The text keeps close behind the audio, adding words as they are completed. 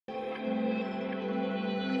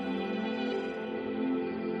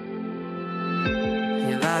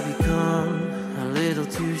I become a little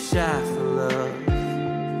too shy for love?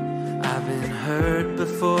 I've been hurt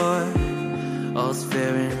before. All's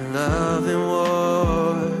fair in love and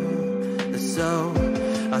war. So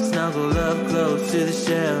I'll snuggle up close to the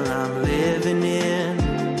shell I'm living in.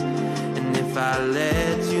 And if I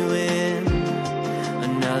let you in,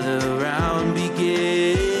 another round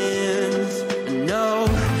begins. No,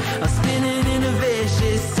 I'm spinning in a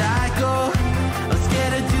vicious cycle. I'm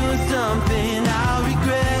scared of doing something I'll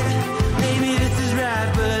regret. Maybe this is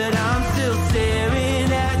right, but I'm still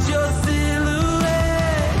staring at your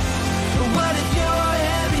silhouette. What if you're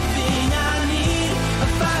everything I need? A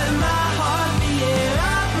fire in my heart, the air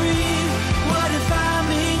I breathe. What if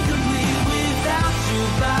I'm incomplete without you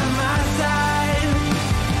by my side?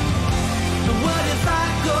 What if I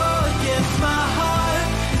go against my heart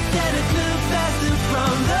instead of confessing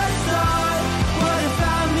from the start? What if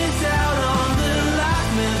I miss out on the life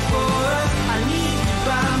meant for us? I need you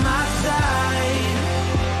by my side.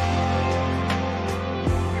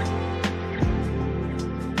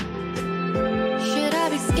 Should I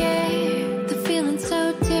be scared? The feeling's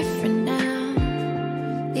so different now.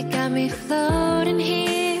 You got me floating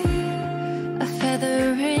here, a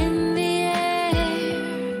feather in the air.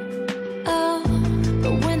 Oh,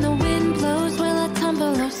 but when the wind blows, will I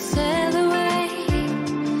tumble or sail away?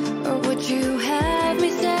 Or would you have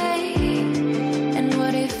me stay? And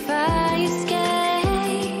what if I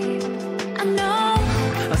escape? I know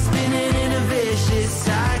I'm spinning in a vicious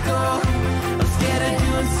cycle. I'm scared of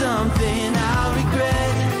doing something I'll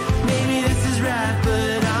regret. Maybe this is right,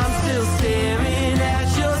 but I'm still staring at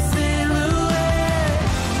your silhouette.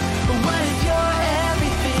 But what if you're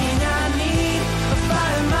everything I need? A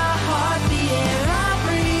fire in my heart, the air I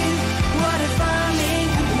breathe. What if I'm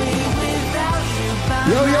incomplete without you by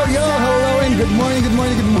Yo, yo, yo! Hello and good morning, good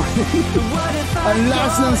morning, good morning. What if I Ang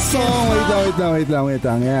last ng song. Wait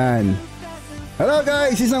lang. Yan. Hello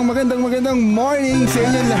guys! Isang magandang morning sa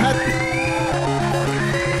inyo lahat.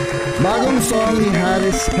 Bagong song ni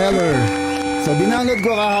Harris Heller. So, download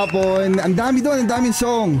ko kahapon. Ang dami doon, ang daming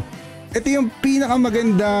song. Ito yung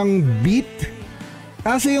pinakamagandang beat.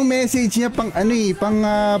 Kaso yung message niya pang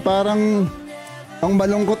parang pang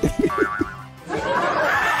malungkot.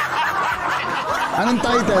 Anong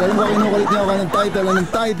title? Alam mo, kinukulit niya ako anong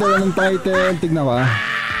title. Tignan ko.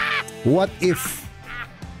 What if?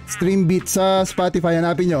 Stream Beats sa Spotify,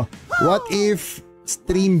 hanapin nyo. What if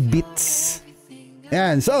Stream Beats?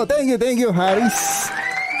 Yan. So, thank you, Harris.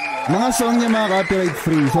 Mga song niya, mga copyright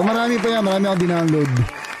free. So, marami pa yan. Marami akong dinownload.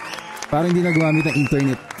 Parang hindi na gumamit ng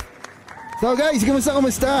internet. So, guys,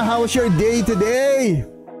 kamusta? How was your day today?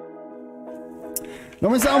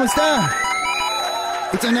 Kamusta?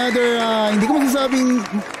 It's another, hindi ko masasabing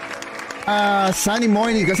sunny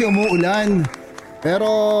morning kasi umuulan.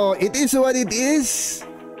 Pero, it is what it is.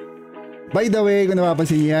 By the way, kung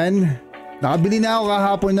napapansin yan, nakabili na ako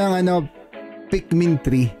kahapon ng Pikmin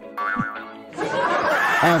 3.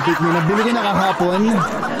 Pikmin. Nabili ko na kahapon.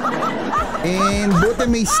 And buti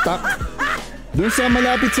may stock. Doon sa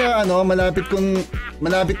malapit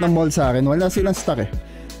na mall sa akin, wala silang stock eh.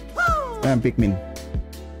 Pikmin.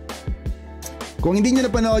 Kung hindi nyo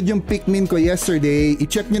napanood yung Pikmin ko yesterday,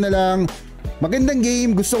 i-check nyo na lang. Magandang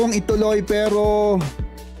game, gusto kong ituloy pero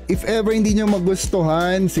if ever hindi nyo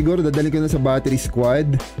magustuhan, siguro dadali ko na sa Battery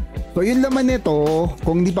Squad. So yun laman nito,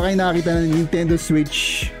 kung hindi pa kayo nakakita ng Nintendo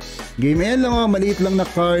Switch game, ayan lang maliit lang na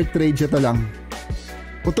cartridge, ito lang.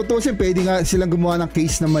 Kung tutusin, pwede nga silang gumawa ng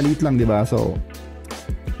case na maliit lang, diba? So,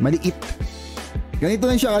 maliit. Ganito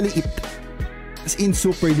lang siya kaliit. As in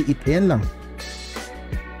super liit, ayan lang.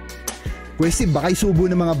 Question, baka isubo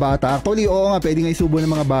ng mga bata. Actually, oo nga, pwede nga isubo ng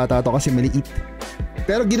mga bata to kasi maliit.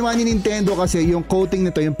 Pero ginawa ni Nintendo kasi yung coating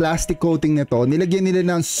nito, yung plastic coating nito, nilagyan nila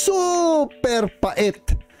ng super pait.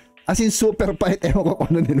 As in super pait, ewan ko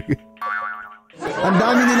kung ano nilagay. Ang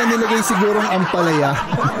dami nila nilagay sigurong ampalaya.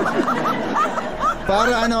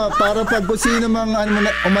 para pag kung sino mang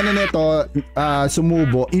umano nito,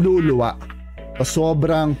 sumubo, iluluwa.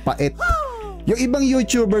 Sobrang pait. Yung ibang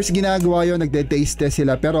YouTubers ginagawa yun, nagde-taste test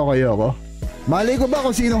sila, pero ako. Malay ko ba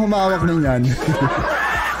kung sino humawak ng yan?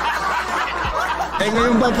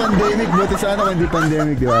 Ngayon ba pandemic? Buti sana kung hindi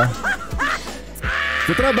pandemic, di ba?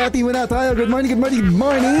 So tara, bati muna tayo. Good morning. Good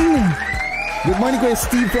morning ko,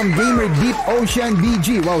 Estib from Gamer Deep Ocean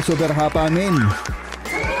BG. Wow, super hapa, men.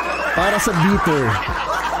 Para sa beater.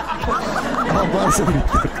 Para sa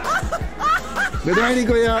beater. Good morning,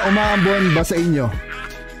 kuya. Umaambon ba sa inyo?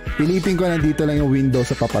 Pilipin ko, nandito lang yung window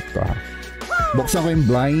sa tapat ko. Buksan ko yung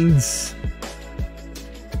blinds.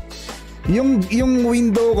 Yung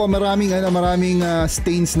window ko maraming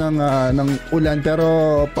stains ng ulan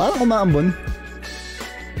pero parang umaambon.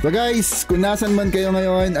 So guys, kung nasan man kayo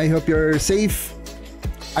ngayon, I hope you're safe.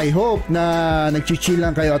 I hope na nag-chill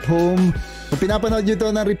lang kayo at home. Kung pinapanood nyo ito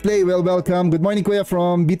ng replay, welcome. Good morning Kuya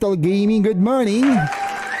from Beetle Gaming. Good morning.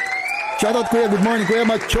 Shoutout Kuya, good morning. Kuya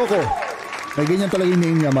Machoko. May ganyan talaga yung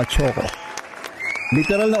name niya, Machoko.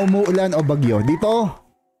 Literal na umuulan o bagyo. Dito,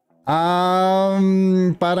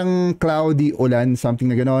 parang cloudy ulan, something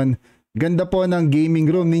na ganon. Ganda po ng gaming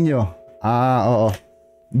room ninyo. Oo.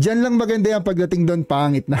 Diyan lang maganda yung pagdating doon,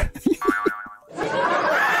 pangit na.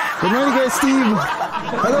 Good morning Kuya Estib.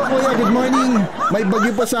 Hello Kuya, good morning. May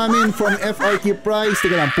bagyo po sa amin from FRQ Price.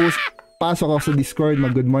 Teka lang, pasok ako sa Discord.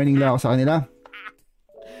 Mag-good morning lang ako sa kanila.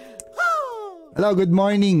 Hello, good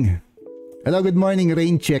morning. Hello, good morning,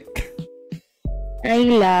 rain check.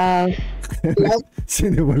 I love.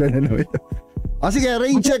 Sinimula na naman ito. Sige,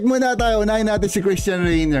 rain check muna tayo. Unahin natin si Christian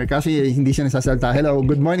Rainer kasi hindi siya nasasalta. Hello,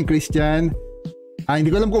 good morning Christian. Hindi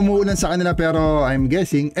ko alam kung umuulan sa kanila pero I'm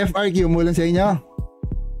guessing. FRQ, umuulan sa inyo?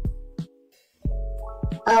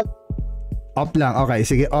 Up. Up lang, okay.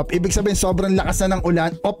 Sige, up. Ibig sabihin sobrang lakas na ng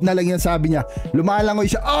ulan. Up na lang yan sabi niya. Lumalangoy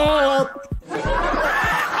siya. Up!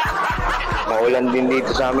 Maulan din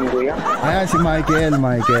dito sa amin, kuya. Ayan, si Michael.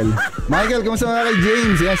 Michael, kumusta mga kay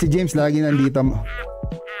James? Ayan, si James lagi nandito.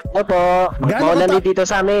 Opo, maulan din dito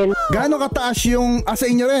sa amin. Gaano kataas yung, sa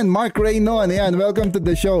inyo rin, Mark Raynon, ayan, welcome to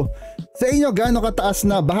the show. Sa inyo, gaano kataas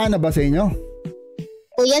na? Baha na ba sa inyo?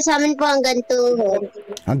 Kuya, sa amin po hanggang tuhod.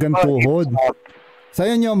 Hanggang tuhod. Sa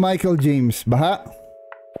inyo, Michael James, baha?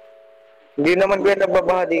 Hindi naman kuya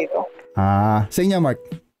nagbabaha dito. Sa inyo, Mark?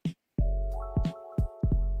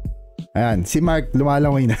 Ayan, si Mark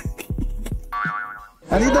lumalangoy na.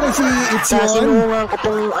 Andito rin si Itzion. Sinungan ko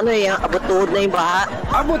pong abot tuhod na yung baha.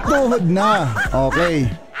 Abot tuhod na. Okay.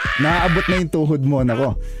 Naabot na yung tuhod mo.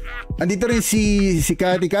 Nako. Andito rin si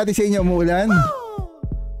Kati. Kati, sa inyo umuulan?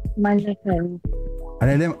 Malakas.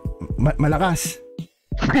 Malakas?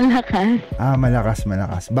 Malakas.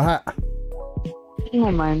 Malakas. Baha?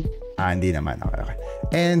 Hindi naman. Hindi naman. Okay.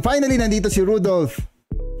 And finally, nandito si Rudolph.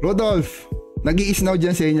 Rudolph, nag-i-snow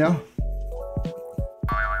dyan sa inyo?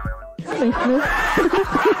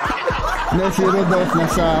 No, si Rudolph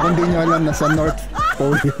kung di nyo alam, nasa North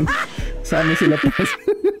Pole yan. Saan sila po?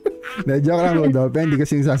 Joke lang Rudolph, hindi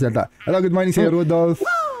kasi sasalta. Hello, good morning sa'yo Rudolph.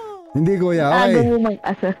 Hindi kuya, okay.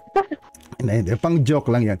 Hindi, pang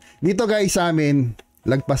joke lang yan. Dito guys sa amin,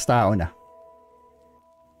 lagpas tao na.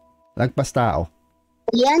 Lagpas tao.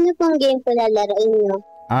 Yan na pong game pala laruin nyo.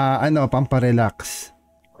 Pamparelax.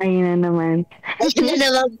 Ayun na naman.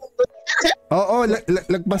 Oo,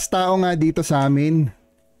 lagpas tao nga dito sa amin.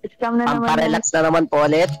 Scam na naman. Pamparelax na naman po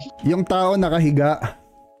ulit. Yung tao nakahiga.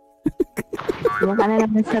 Yung ka na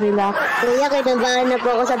naman sa relax. Kuya, kinabahan na po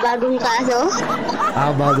ako sa bagong kaso.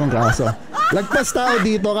 Bagong kaso. Lagpas tao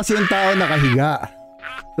dito kasi yung tao nakahiga.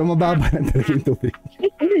 So mababa na talaga yung tubig.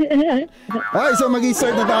 Okay, so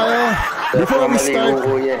mag-i-start na tayo. Before we start,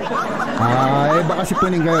 baka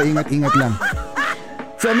sipunin kayo, ingat-ingat lang.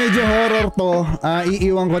 So medyo horror to.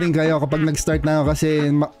 Iiwan ko rin kayo kapag nag-start na ako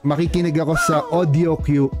kasi makikinig ako sa audio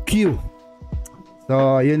cue.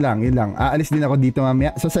 So yun lang. Aalis din ako dito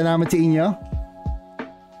mamaya. So salamat sa inyo.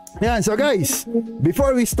 Yan, so guys,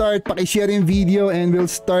 before we start, paki-share yung video and we'll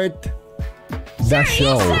start the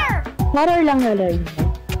show. Horror lang na lang.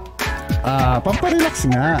 Pamparelax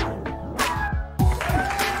nga.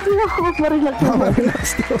 Pamparelax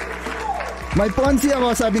to. May Ponzi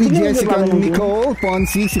ako, sabi ni Jessica Nicole.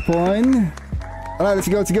 Ponzi, si Pon. Tara,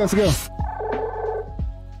 let's go.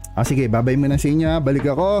 Sige, babay muna sa inyo.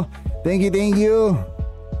 Balik ako. Thank you.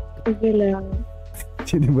 Sige lang.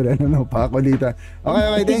 Sinimula na pa ako dito.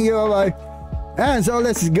 Okay, thank you, bye-bye. And so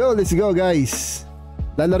let's go guys.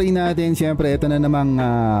 Lalarin natin, siyempre, ito na namang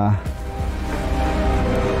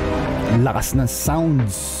lakas ng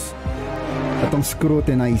sounds. Itong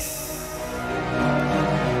Scrutinized.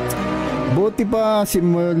 Buti pa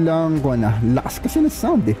simulang ko na. Lakas kasi ng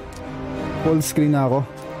sound eh. Full screen na ako.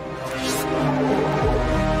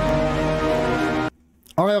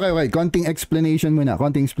 Okay. Konting explanation muna.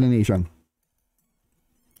 Okay.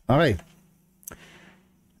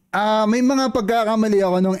 May mga pagkakamali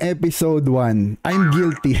ako nung episode 1. I'm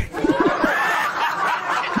guilty.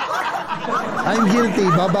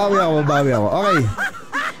 Babawi ako. Okay.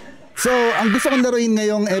 So, ang gusto kong laruin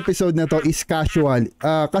ngayong episode na to is casual.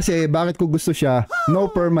 Kasi bakit ko gusto siya? No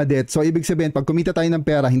permadeath. So, ibig sabihin, pag kumita tayo ng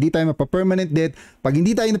pera, hindi tayo mapa-permanent debt. Pag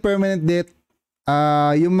hindi tayo na permanent debt,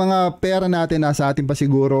 yung mga pera natin nasa atin pa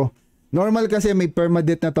siguro. Normal kasi may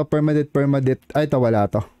permadeath na to, permadeath. Ay, ito wala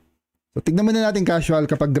to. So, tignan muna natin casual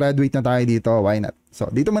kapag graduate na tayo dito. Why not? So,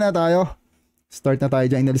 dito muna tayo. Start na tayo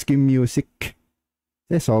dyan. Inalis ko yung music.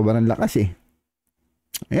 Sobrang lakas eh.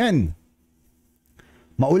 Ayan.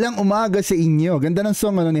 Maulang umaga sa inyo. Ganda ng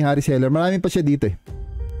song ni Harry Seller. Marami pa siya dito eh.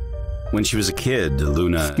 When she was a kid,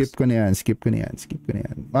 Luna... Skip ko na yan.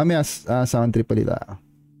 Mamaya sound trip pa nila.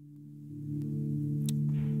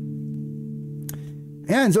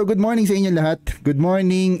 Ayan, so good morning sa inyo lahat. Good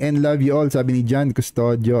morning and love you all, sabi ni John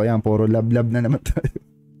Custodio. Ayan, puro love-love na naman tayo.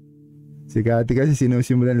 Si Kati kasi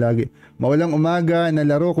sinusimulan lagi. Maulang umaga,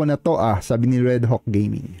 nalaro ko na to sabi ni Red Hawk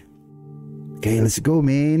Gaming. Okay, let's go,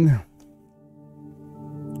 man.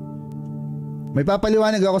 May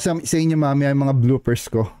papaliwanag ako sa inyo mamaya yung mga bloopers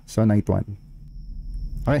ko sa night 1.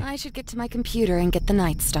 Okay. I should get to my computer and get the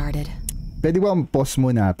night started. Pwede ba pause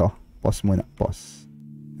muna to? Pause muna.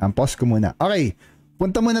 Pause ko muna. Okay.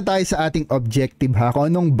 Punta muna tayo sa ating objective ha. Kung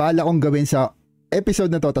anong bala kong gawin sa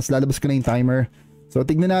episode na to. Tapos lalabas ko na yung timer. So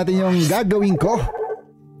tignan natin yung gagawin ko.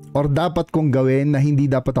 Or dapat kong gawin na hindi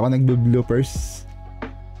dapat ako nagbo-bloopers.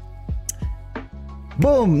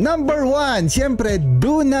 Boom! Number 1. Siyempre,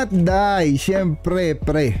 do not die. Siyempre,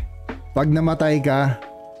 pre. Pag namatay ka,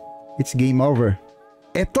 it's game over.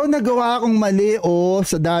 Ito nagawa kong mali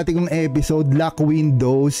sa dati kong episode, lock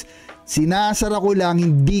windows. Sinasara ko lang,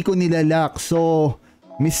 hindi ko nilalak. So,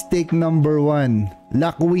 mistake number 1.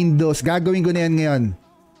 Lock windows. Gagawin ko na yan ngayon.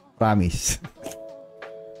 Promise.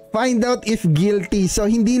 Find out if guilty. So,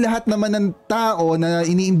 hindi lahat naman ng tao na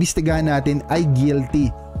iniimbestigahan natin ay guilty.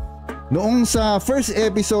 Noong sa first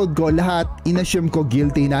episode ko, lahat inassume ko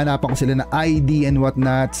guilty. Hinaanapan ko sila ng ID and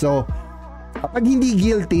whatnot. So, kapag hindi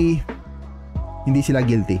guilty, hindi sila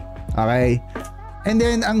guilty. Okay? And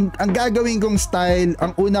then, ang gagawin kong style,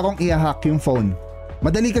 ang una kong i-hack yung phone.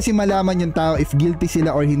 Madali kasi malaman yung tao if guilty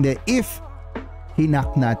sila or hindi if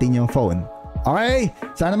hinak natin yung phone. Okay?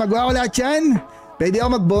 Sana magawa ko lahat yan. Pwede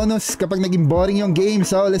ako mag-bonus kapag naging boring yung game.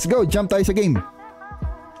 So, let's go. Jump tayo sa game.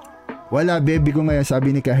 Wala, baby ko ngayon,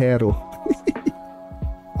 sabi ni Kahero.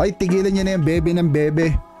 Ay, tigilan niya na yung bebe ng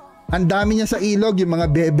bebe. Ang dami niya sa ilog, yung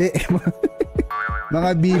mga bebe.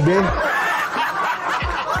 Mga bibe.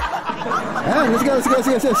 Ah, let's go.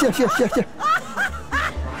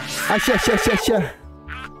 Siya.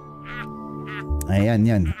 Ayan,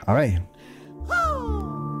 yan. Okay.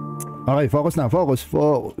 Okay, focus na. Focus.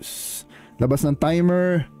 Labas ng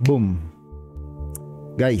timer. Boom.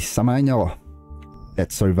 Guys, samahan niyo ako.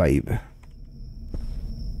 Let's survive.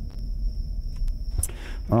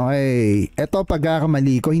 Okay. Ito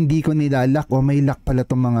pagkakamali ko, hindi ko nilalak. May lock pala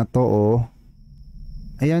itong mga to,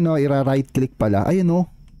 Ayan, ira-right click pala. Ayan,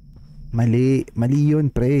 Mali yun,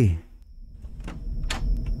 pre.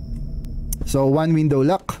 So, one window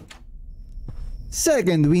lock.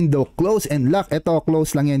 Second window close and lock. Ito,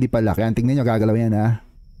 close lang yan, di pa lock. Yan, tingnan nyo, gagalaw yan,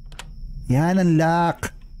 Yan ang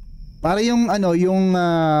lock. Para yung,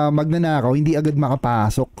 magnanakaw, hindi agad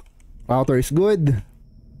makapasok. Router is good.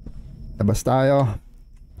 Labas tayo.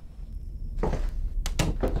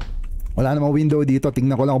 Wala namang window dito.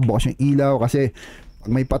 Tingnan ko lang kung bukas yung ilaw kasi pag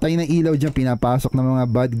may patay na ilaw dyan, pinapasok ng mga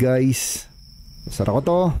bad guys. Sara ko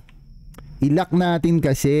to. I-lock natin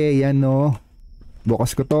kasi. Yan,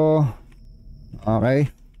 bukas ko to. Okay.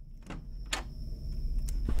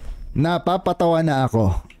 Napapatawa na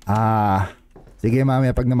ako. Sige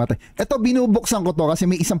mamaya pag namatay. Ito binubuksan ko to kasi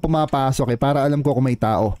may isang pumapasok para alam ko kung may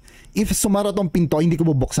tao. If sumara tong pinto, hindi ko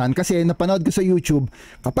bubuksan kasi napanood ko sa YouTube,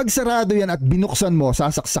 kapag sarado yan at binuksan mo,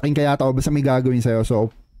 sasaksakin kaya tao basta may gagawin sa'yo. So,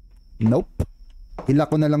 nope. I-lock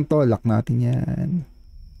ko na lang to. Lock natin yan.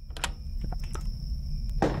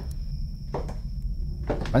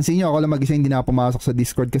 Pansin nyo, ako lang mag-isa hindi na pumasok sa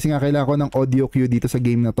Discord kasi nga kailangan ko ng audio cue dito sa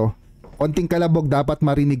game na to. Konting kalabog dapat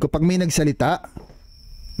marinig ko. Pag may nagsalita,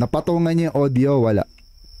 napatungan niya yung audio, wala.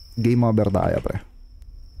 Game over tayo, pre.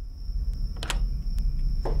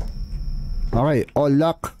 Okay, all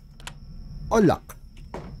lock. All lock.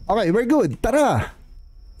 Okay, we're good. Tara!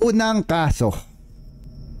 Unang kaso.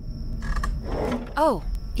 Oh,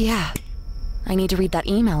 yeah. I need to read that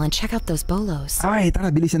email and check out those bolos. Okay,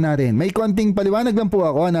 tara, bilisan natin. May konting paliwanag lang po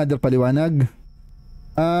ako. Another paliwanag.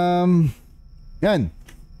 Yan.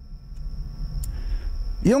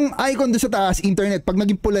 Yung icon doon sa taas, internet, pag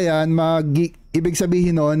naging pula yan, ibig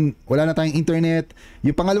sabihin nun, wala na tayong internet.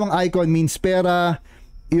 Yung pangalawang icon means pera.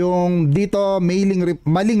 Yung dito,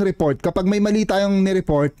 maling report. Kapag may mali tayong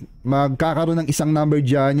ni-report, magkakaroon ng isang number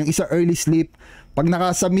dyan. Yung isa early sleep. Pag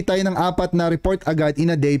nakasubmit tayo ng 4 na report agad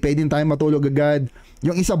in a day, pwede tayong matulog agad.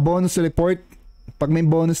 Yung isa bonus report, pag may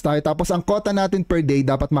bonus tayo. Tapos ang quota natin per day,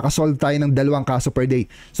 dapat makasolve tayo ng 2 kaso per day.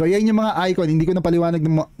 So yan yung mga icon. Hindi ko na paliwanag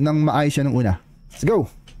ng maayos yan ng una. Let's go.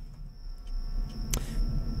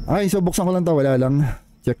 Okay, so buksan ko lang to. Wala lang.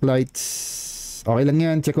 Check lights. Okay lang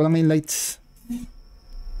yan. Check ko lang yung lights.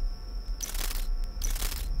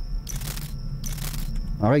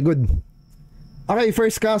 Okay, good. Okay,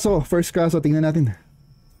 first kaso. Tingnan natin.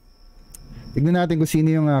 Tingnan natin kung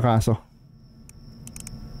sino yung kaso.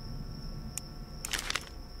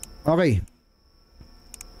 Okay.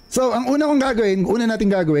 So, ang una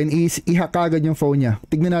natin gagawin is i-hack agad yung phone niya.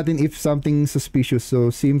 Tignan natin if something suspicious.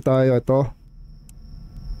 So, SIM tayo ito.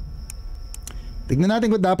 Tignan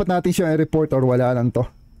natin kung dapat natin siya i-report or wala lang to.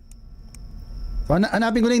 So,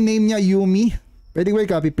 hanapin ko na yung name niya, Yumi. Pwede ba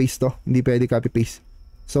i-copy-paste to? Hindi pwede copy-paste.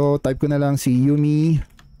 So, type ko na lang si Yumi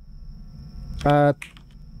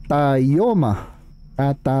Katayoma.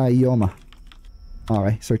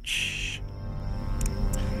 Okay, search.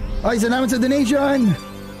 Okay, salamat sa donation!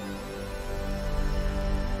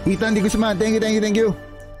 Ethan, di ko suman. Thank you.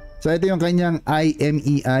 So, ito yung kanyang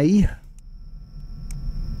IMEI.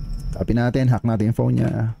 Copy natin, hack natin yung phone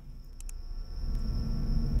niya.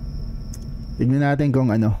 Tignan natin kung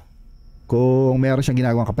meron siyang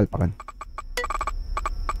ginagawang kapalpakan.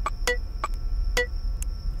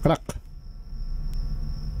 Crack.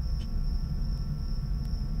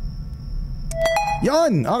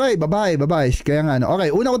 Yon! Okay, bye-bye. Kaya nga okay,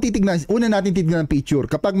 una natin titignan ang picture.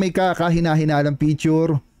 Kapag may kahina-hinalang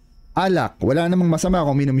picture, alak, wala namang masama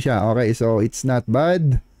kung minom siya. Okay, so it's not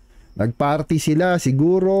bad. Nagparty sila,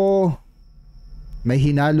 siguro may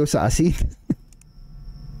hinalo sa asin.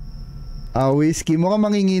 Whiskey, mukhang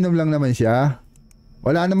manginginom lang naman siya.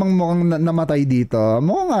 Wala namang mukhang namatay dito.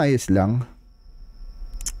 Mukhang ayos lang.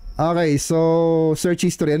 Okay, so search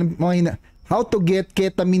history. How to get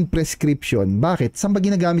ketamine prescription. Bakit? Saan ba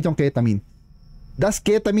ginagamit yung ketamine? Does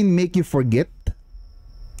ketamine make you forget?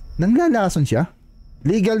 Nanglalason siya?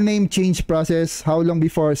 Legal name change process. How long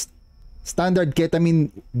before standard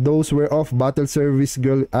ketamine dose were off? Bottle service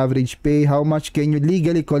girl average pay. How much can you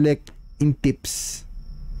legally collect in tips?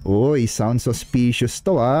 Oy, sounds suspicious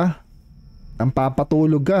to Ang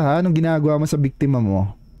papatulog ka anong ginagawa mo sa biktima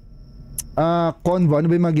mo? Convo,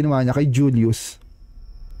 ano ba yung mga ginawa niya kay Julius?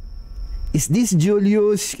 Is this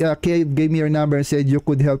Julius? Gave me your number and said you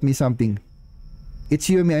could help me something. It's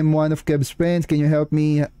you, I'm one of Kev's friends. Can you help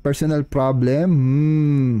me? Personal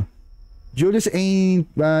problem? Julius ain't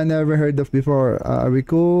never heard of before. Are we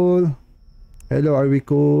cool? Hello, are we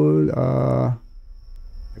cool?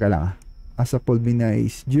 Teka lang Asapol be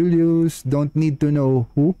nice. Julius don't need to know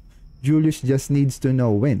who. Julius just needs to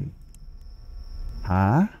know when.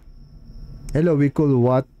 Hello, we cool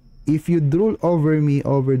what? If you drool over me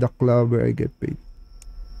over the club where I get paid.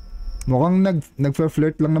 Mukhang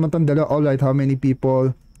nagfa-flirt lang naman tong dalawa. Alright, how many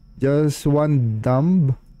people? Just one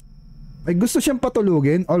dumb. May gusto siyang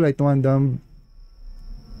patulugin. Alright, one dumb.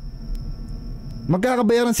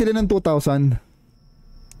 Magkakabayaran sila ng 2,000.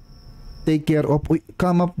 Take care of. Uy,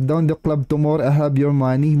 come up down the club tomorrow. I have your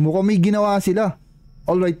money. Mukhang may ginawa sila.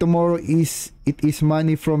 Alright, tomorrow it is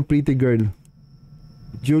money from pretty girl.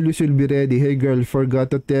 Julius will be ready. Hey girl,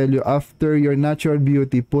 forgot to tell you. After your natural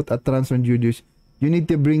beauty, put a trans on Julius. You need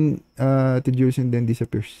to bring to Julius and then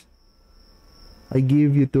disappears. I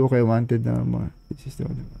give you 2 I wanted more. This is the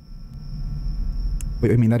one.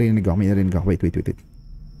 Wait, may narinig ako. Wait.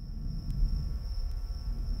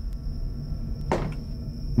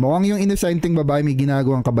 Mukhang yung inosenteng babae may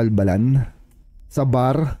ginagawang kabalbalan sa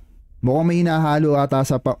bar. Mukhang may hinahalo ata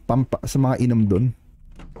sa mga inom dun.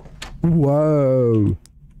 Wow.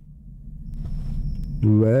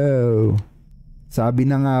 Sabi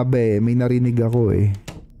na nga ba may narinig ako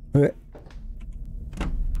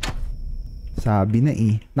Sabi na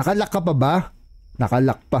Nakalak ka pa ba?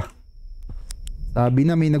 Nakalak pa. Sabi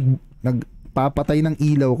na may nagpapatay ng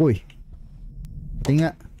ilaw ko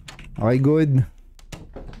Tinga. Okay, good.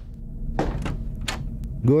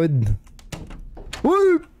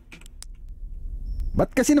 Woo! Ba't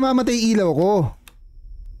kasi namamatay ilaw ko?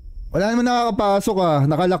 Wala naman nakakapasok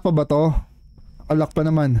Nakalak pa ba to? Nakalak pa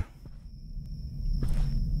naman.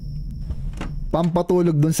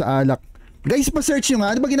 Pampatulog dun sa alak. Guys, pa-search nyo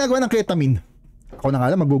nga. Ano ba ginagawa ng ketamine? Ako na nga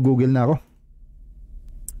lang, mag-google na ako.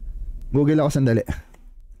 Google ako sandali.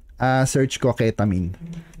 Search ko ketamine.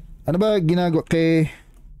 Ano ba ginagawa?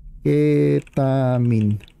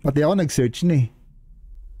 Ketamine. Pati ako nag-search na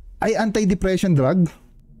Ay, anti-depression drug?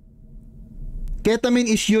 Ketamine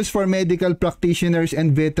is used for medical practitioners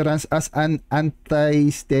and veterans as an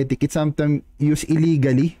anesthetic. It's sometimes used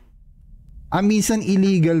illegally. Minsan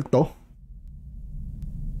illegal to.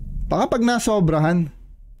 Baka pag nasobrahan,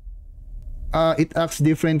 it acts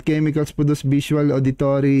different chemicals, produce visual,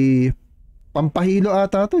 auditory, pampahilo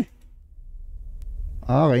ata to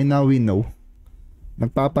Okay, now we know.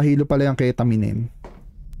 Nagpapahilo pala yung ketamine.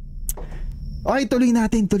 Okay, tuloy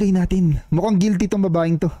natin. Mukhang guilty tong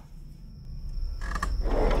babaeng to.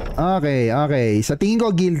 Okay. Sa tingin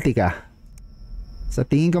ko guilty ka. Sa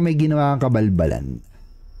tingin ko may ginawa kang kabalbalan.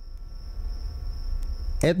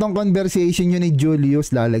 Etong conversation nyo ni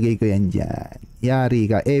Julius, lalagay ko yan dyan. Yari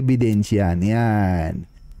ka, evidence yan. Yan.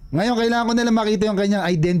 Ngayon, kailangan ko nalang makita yung kanyang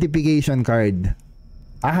identification card.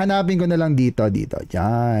 Hanapin ko na lang dito.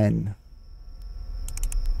 Dyan.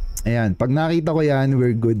 Ayan, pag nakita ko yan,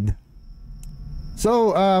 we're good.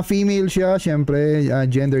 So, female siya, syempre.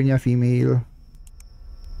 Gender niya, female.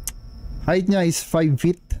 Height niya is 5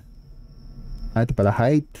 feet. Ito pala,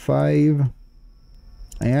 height, 5.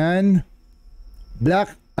 Ayan.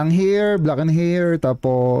 Black ang hair, black and hair,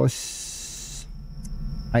 tapos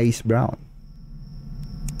ice brown.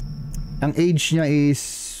 Ang age niya is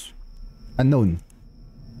unknown.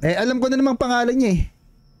 Alam ko na namang pangalan niya eh.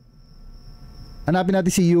 Hanapin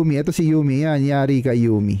natin si Yumi. Ito si Yumi. Yan, yari ka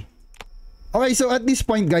Yumi. Okay, so at this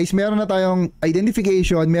point guys, meron na tayong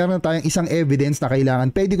identification, meron na tayong isang evidence na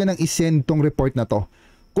kailangan. Pwede ko nang isend tong report na to.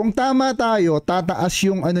 Kung tama tayo, tataas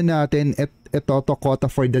yung ano natin, ito to, quota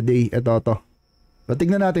for the day. Ito to. So,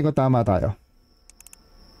 tignan natin kung tama tayo.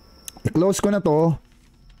 I-close ko na to.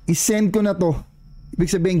 I-send ko na to. Ibig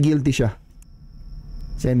sabihin guilty siya.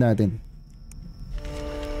 Send natin.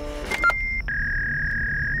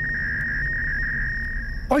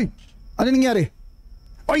 Oy! Ano nangyari?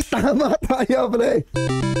 Oy! Tama tayo, pre!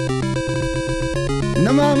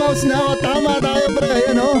 Namamouse na ako. Tama tayo, pre.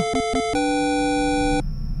 Ayan, oh.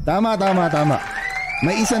 Tama.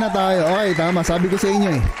 May isa na tayo. Okay, tama. Sabi ko sa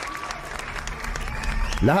inyo eh.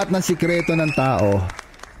 Lahat ng sikreto ng tao,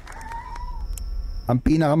 ang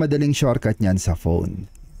pinakamadaling shortcut niyan sa phone.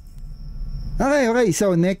 Okay.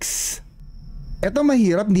 So, next. Ito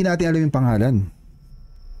mahirap. Hindi natin alam yung pangalan.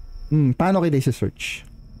 Paano kita isa-search?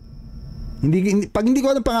 Pag hindi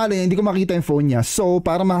ko alam pangalan niya, hindi ko makita yung phone niya. So,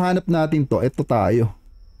 para mahanap natin to, ito tayo.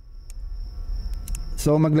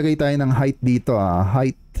 So, maglagay tayo ng height dito.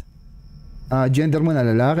 Height. Gender mo na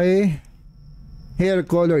lalaki. Hair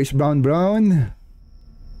color is brown.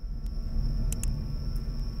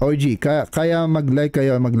 OG, kaya mag-like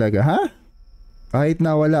kayo, ha? Kahit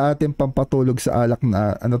na wala ating pampatulog sa alak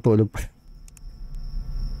na tulog pa.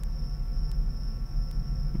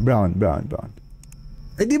 Brown.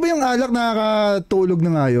 Di ba yung alak nakakatulog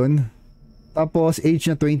na ngayon? Tapos age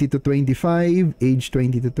na 20 to 25, age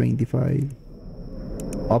 20 to 25.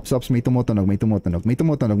 Ops, may tumutunog.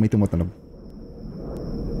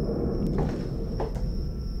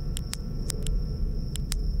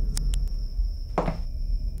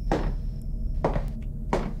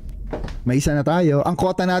 May isa na tayo. Ang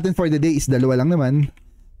quota natin for the day is 2 lang naman.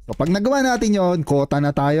 So pag nagawa natin yon, quota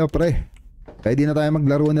na tayo, pre. Pwede na tayo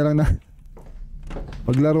maglaro na lang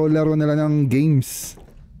ng games.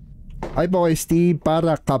 Ay po kay Steve,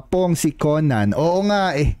 para kapong si Conan. Oo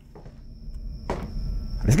nga eh.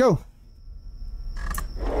 Let's go.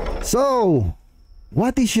 So,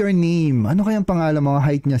 what is your name? Ano kayang pangalan mo?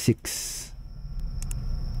 Height niya 6.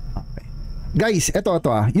 Guys, ito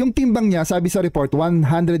yung timbang niya, sabi sa report,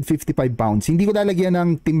 155 pounds. Hindi ko lalagyan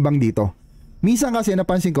ng timbang dito. Minsan kasi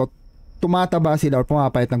napansin ko, tumataba sila or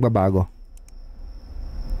pumapayat, nagbabago.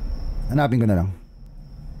 Hanapin ko na lang.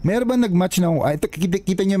 Meron ba nag-match na? Ito,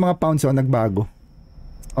 kita niyo yung mga pounds, nagbago.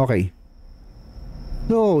 Okay.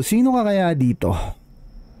 So, sino ka kaya dito?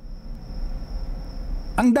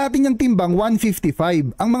 Ang dati niyang timbang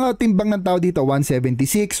 155. Ang mga timbang ng tao dito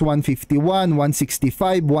 176, 151,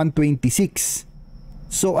 165, 126.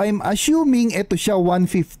 So I'm assuming ito siya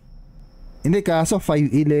 150. Hindi, kaso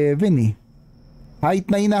 5'11 eh.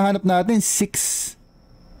 Height na hinahanap natin 6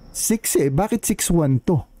 eh. Bakit 6'1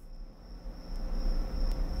 to?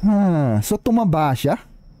 So tumaba siya?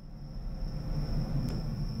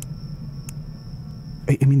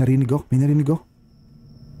 May narinig ko.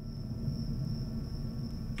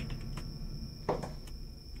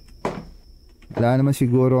 Wala naman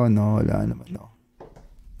siguro, no? Wala naman, no?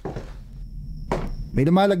 May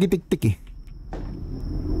lumalagitik-tik eh.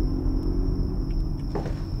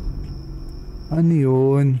 Ano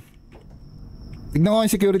yun? Tignan ko yung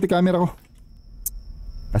security camera ko.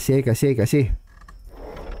 Kasi.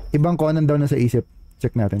 Ibang Conan daw na sa isip.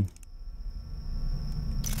 Check natin.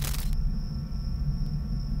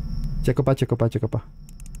 Check ko pa.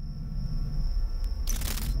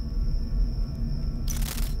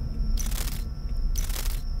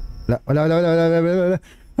 Wala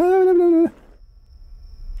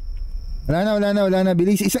na.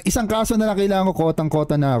 Bilis. Isang kaso na lang kailangan ko.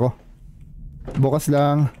 Kotang-kota na ako. Bukas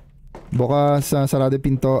lang. Sarado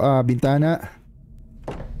pinto. Bintana.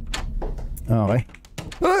 Okay.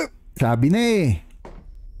 Sabi na eh.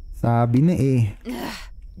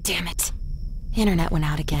 Damn it. Internet went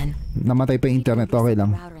out again. Namatay pa yung internet. Okay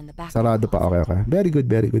lang. Sarado pa. Okay. Very good.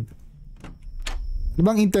 Ano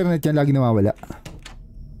bang internet yan lagi nawawala?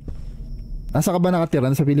 Nasa ka ba nakatira?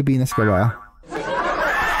 Nasa Pilipinas ka ba?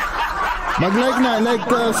 Mag-like na, like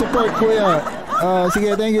support kuya.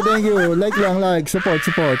 Sige, thank you. Like lang, like, support.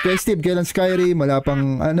 Kaya Steve, kailan Skyrim? Wala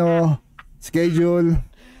pang schedule.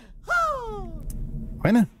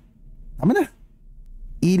 Okay na. Tama na.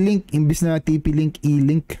 E-link, imbis na TP-link,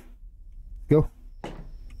 E-link. Go.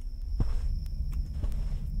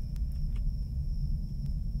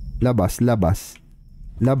 Labas.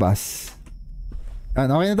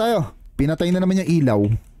 Okay na tayo. Pinatay na naman yung ilaw.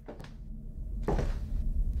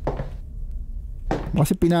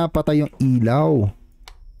 Kasi pinapatay yung ilaw.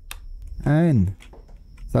 Ayan.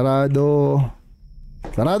 Sarado.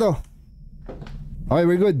 Okay,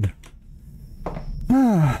 we're good.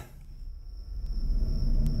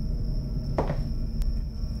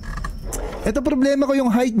 Ito problema ko yung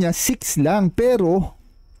height niya 6 lang. Pero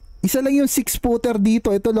isa lang yung 6-footer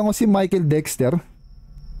dito. Ito lang si Michael Dexter.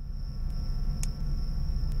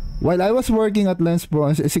 While I was working at Lens Pro,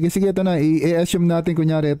 sige ito na, i-assume natin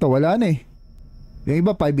kunyari ito, wala na eh. Yung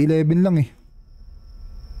iba 5'11 lang eh.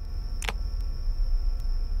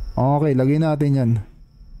 Okay, lagay natin yan.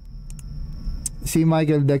 Si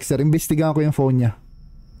Michael Dexter, imbestigahan ko yung phone niya.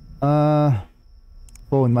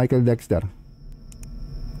 Phone, Michael Dexter.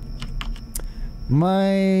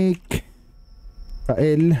 Mike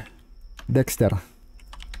Kael Dexter.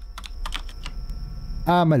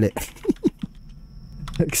 Mali.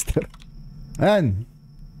 Dexter. Ayan.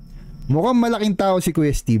 Mukhang malaking tao si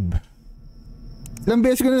Kuya Steve. Ilang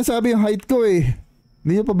beses ko na nasabi yung height ko eh.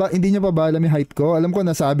 Hindi niyo pa ba alam yung height ko? Alam ko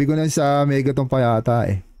nasabi ko na sa Megaton pa yata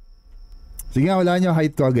eh. Sige nga, wala niyo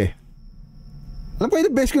height ko agad. Alam ko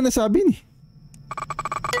ilang beses ko nasabi ni.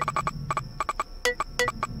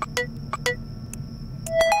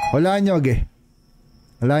 Wala niyo agad.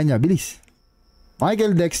 Wala niya, bilis.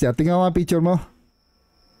 Michael Dexter, tingnan mo ang picture mo.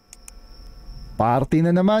 Party na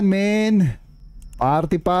naman, men.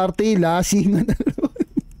 Party, lasing na naman.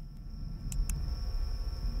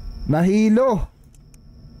 Nahilo.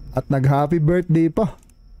 At nag-happy birthday pa.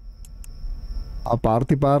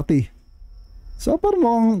 Party. So,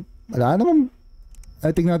 parang wala naman.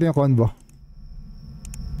 Tingnan natin yung convo.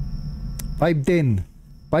 5'10",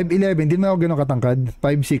 5'11", di na ako ganun katangkad.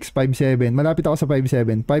 5'6", 5'7", malapit ako sa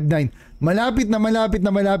 5'7", 5'9". Malapit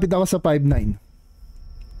ako sa 5'9".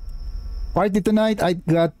 Party tonight, I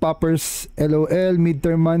got poppers, LOL,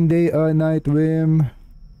 midterm Monday, night whim.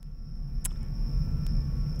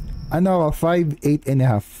 Ano ako, 5'8 and a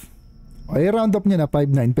half. Okay, round up niya na,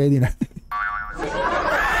 5'9", pwede na.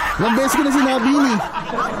 Ilang beses ko na sinabi ni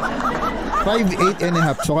 5'8 and a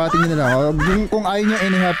half, sukatin nyo na lang. Kung ayaw nyo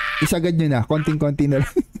and a half, isagad nyo na, konting-konti na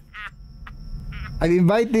lang. I've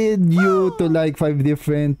invited you to like 5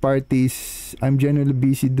 different parties. I'm genuinely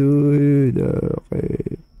busy, dude.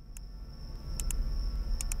 Okay.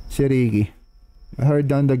 Si Ricky. I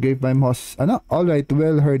heard down the grapevine alright,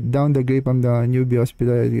 well heard down the grapevine the newbie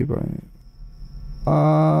hospital.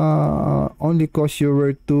 Only cause you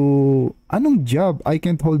were too... Anong job? I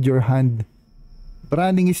can't hold your hand.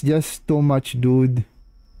 Branding is just too much, dude.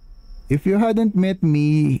 If you hadn't let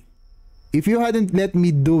me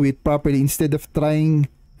do it properly instead of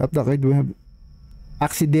trying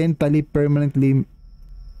accidentally, permanently...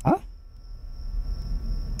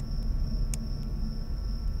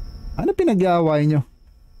 Ano pinag-aaway nyo?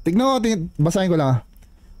 Basahin ko lang.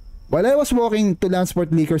 While I was walking to Lansport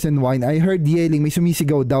Liquors and Wine, I heard yelling, may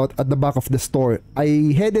sumisigaw daw at the back of the store.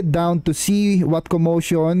 I headed down to see what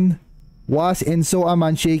commotion was and saw a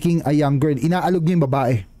man shaking a young girl. Inaalog niya yung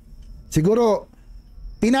babae. Siguro,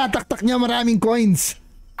 tinataktak niya maraming coins.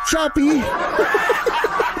 Shopee!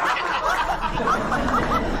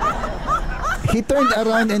 He turned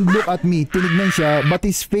around and looked at me. Tinignan siya, but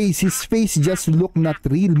his face just looked not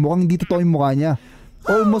real. Mukhang hindi totoo yung mukha niya.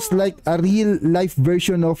 Almost like a real life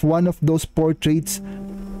version of one of those portraits.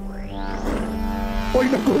 Oy,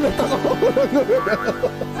 nagulat ako.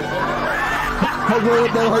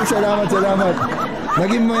 Nagulat ako. Salamat.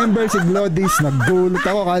 Naging member si Glodis. Nagulat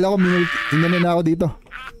ako. Kala ko inano na ako dito.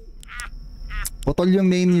 Putol yung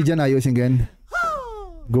name niyo dyan. Ayusin gan.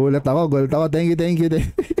 Gulat ako. Thank you.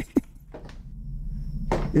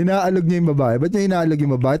 Inaalog niya yung babae. Ba't niya inaalog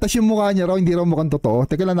yung babae? Tapos yung mukha niya raw, hindi raw mukhang totoo.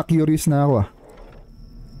 Teka lang, na-curious na ako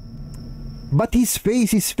But his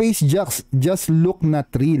face just looked not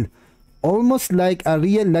real. Almost like a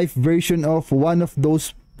real life version of one of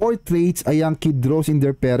those portraits a young kid draws in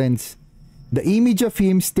their parents. The image of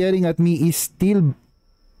him staring at me is still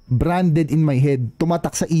branded in my head.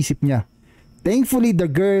 Tumatak sa isip niya. Thankfully, the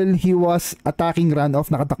girl he was attacking ran off.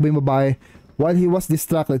 Nakatakbo yung babae while he was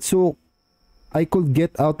distracted. So, I could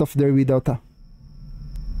get out of there without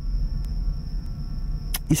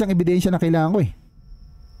isang ebidensya na kailangan ko eh.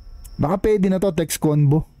 Baka pwede na to, text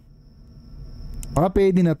combo. Baka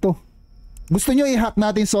pwede na to. Gusto nyo i-hack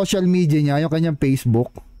natin social media niya, yung kanyang Facebook?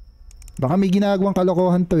 Baka may ginagawang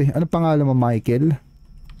kalokohan to eh. Ano pangalan mo, Michael?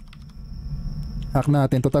 Hack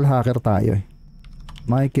natin, total hacker tayo eh.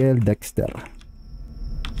 Michael Dexter.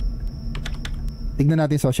 Tignan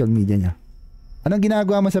natin social media niya. Anong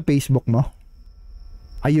ginagawa mo sa Facebook mo?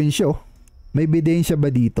 Ayun siya oh. May ebidensya ba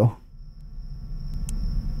dito?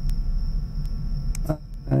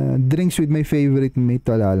 Drinks with my favorite mate,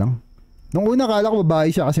 wala lang. Nung una kala ko babae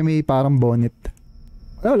siya kasi may parang bonnet.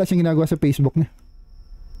 Wala siyang ginagawa sa Facebook niya.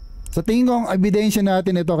 Sa tingin ko ang ebidensya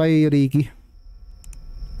natin ito kay Ricky.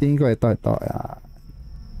 Tingin ko ito.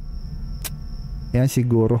 Yan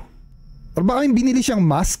siguro. Or baka yung binili siyang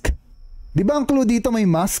mask? Di ba ang clue dito may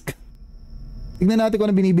mask? Tignan natin kung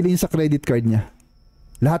ano binibili niya sa credit card niya.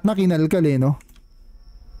 Lahat na kinalkal eh, no?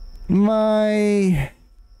 May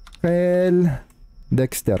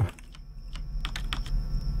Dexter.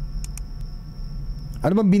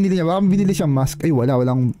 Ano bang binili niya? Baka binili siyang mask. Ay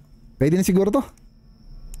walang. Pwede na siguro to.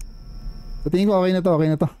 So tingin ko okay na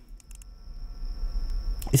to.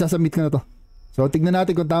 Isasubmit ko na to. So tignan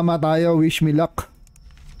natin kung tama tayo. Wish me luck.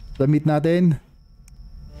 Submit natin.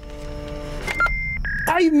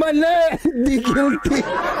 Ay mali! Di guilty.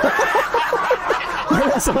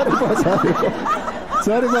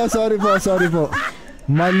 Sorry po.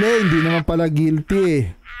 Mali, hindi naman pala guilty eh.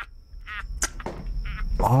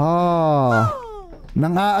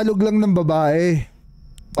 Nang-aalog lang ng babae.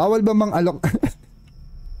 Bawal ba mang-alok?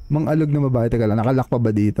 Mang-alog ng babae. Teka lang, nakalak pa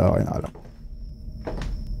ba dito? Okay, nakalak.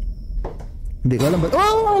 Hindi ko alam ba?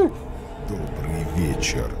 Oh! Добрый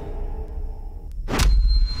вечер.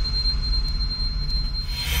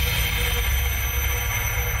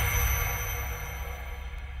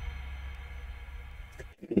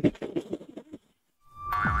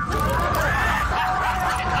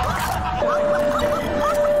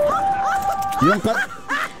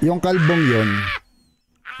 Yung kalbong yon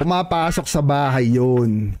pumapasok sa bahay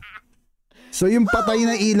yon. So yung patay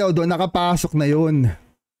na ilaw doon nakapasok na yon.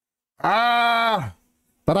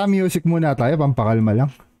 Tara music muna tayo, pampakalma lang.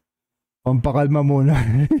 Pampakalma muna.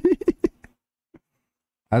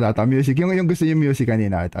 Ito music, yung gusto niyo music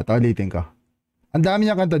kanina. Ito ulitin ko. Ang dami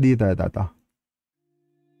niyang kanta dito. Ito.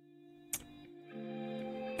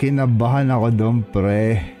 Kinabahan ako doon,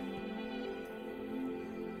 pre.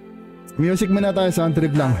 Music muna tayo, sound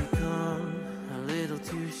trip lang. A little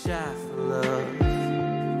too shy for love.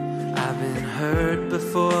 I've been hurt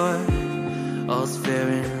before. All's fair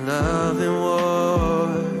in love and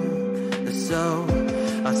war. So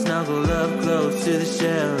I snuggle up close to the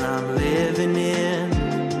shell I'm living in.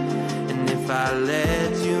 And if I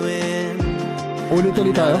let you in, ulit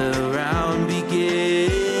tayo. another round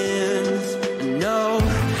begins. No,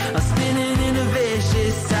 I'm spinning in a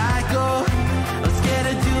vicious cycle. I'm scared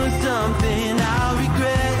of doing something I'll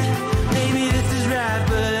regret. Maybe this is right,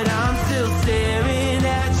 but I'm still staring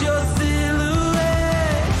at your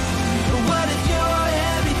silhouette. What if you're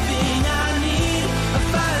everything I need? A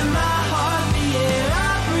fire in my heart, the air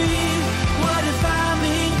I breathe. What if I'm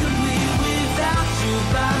incomplete without you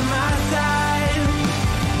by my side?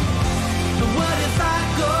 What if I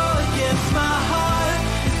go against my heart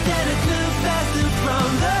instead of confessing from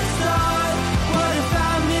the start? What if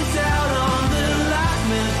I miss out on the life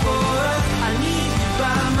meant for us? I need you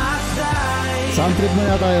by my side. Sound trip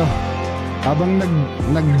muna tayo. Habang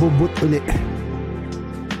nagbubut ulit.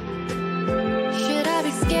 Should I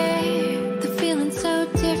be scared? The feeling's so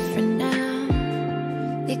different now.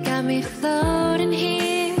 You got me floating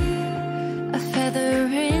here, a feather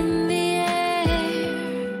in the air.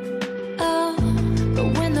 Oh, but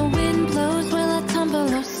when the wind blows, will I tumble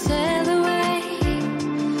or sail away?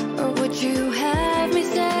 Or would you have me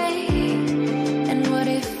stay? And what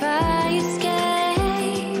if I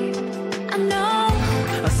escape? I know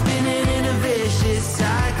I'm spinning in a vicious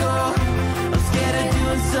cycle. I'm scared of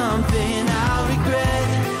doing something I'll regret.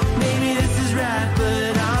 Maybe this is right,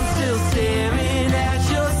 but I'm still staring at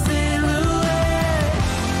your silhouette.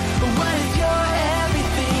 What if you're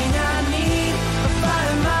everything I need? A fire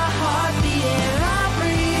in my heart, the air I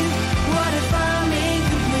breathe. What if I'm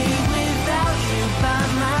incomplete without you by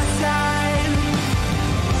my side?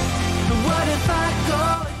 What if I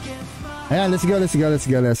go against my Ayan, let's go.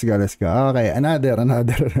 Okay, another.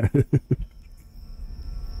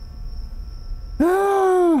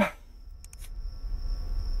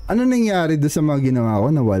 Ano nangyari doon sa mga ginawa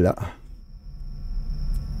ko? Nawala.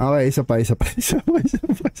 Okay, isa pa.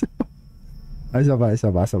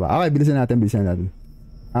 Okay, bilisan natin.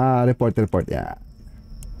 Report. Yeah.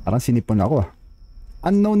 Parang sinipon ako.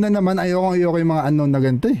 Unknown na naman. Ayoko yung mga unknown na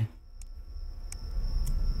ganito eh.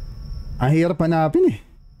 Ang hirap hanapin eh.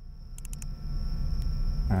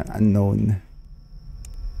 Unknown.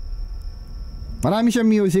 Marami siyang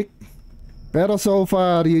music. Pero so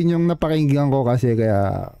far, yun yung napakinggan ko kasi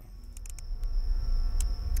kaya...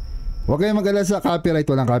 Huwag kayong mag-alala sa copyright.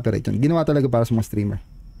 Walang copyright yun. Ginawa talaga para sa mga streamer.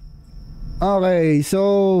 Okay, so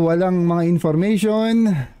walang mga information.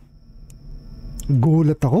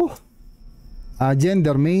 Gulat ako.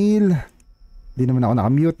 Gender, male. Di naman ako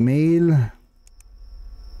nakamute, male.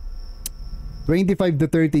 25 to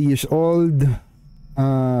 30 years old.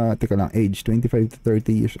 Teka lang, age. 25 to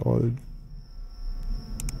 30 years old.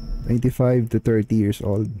 25 to 30 years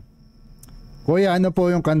old. Kuya, ano po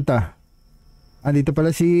yung kanta? Dito pala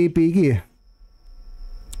si Piggy.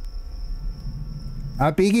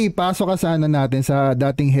 Piggy, pasok ka sana natin sa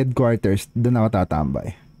dating headquarters. Doon ako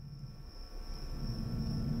tatambay.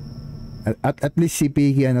 At least si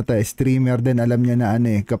Piggy, streamer din. Alam niya na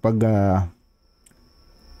kapag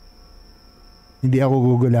hindi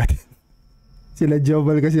ako gugulat. Sila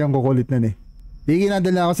Jobal kasi ang kukulit na Piggy,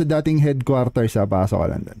 nadala ako sa dating headquarters. Pasok ka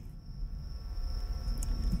lang doon.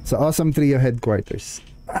 Sa Awesome Trio headquarters.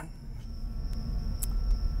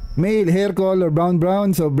 Male, hair color,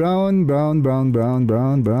 brown. So brown.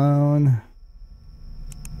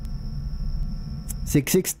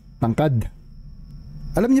 6'6", tangkad.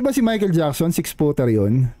 Alam niyo ba si Michael Jackson, 6-footer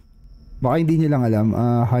yun? Baka hindi niyo lang alam.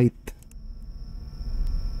 Height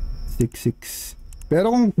 6'6".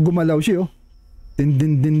 Pero kung gumalaw siya hindi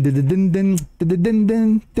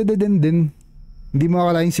mo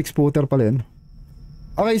akalaing 6-footer pala yun.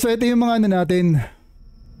 Okay, so ito yung mga natin,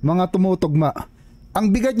 mga tumutugma.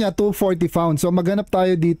 Ang bigat niya 240 pounds. So maghanap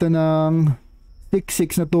tayo dito ng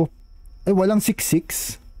 6'6" na to. Walang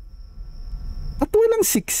 6'6". At walang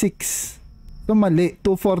 6'6". So mali,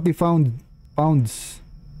 240 pounds.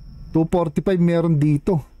 245 meron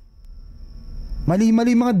dito. Mali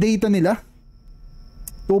mga data nila.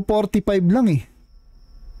 245 lang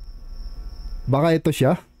Baka ito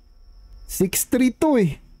siya. 6'3" to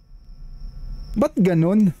Ba't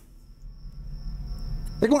ganun?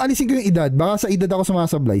 Kung alisin ko yung edad, baka sa edad ako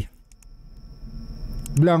sumasablay.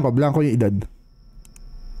 Blanco yung edad.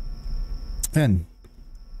 Ayan.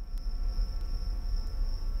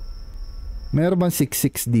 Meron bang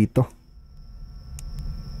 6'6" dito?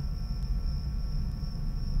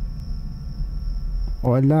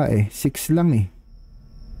 Wala 6 lang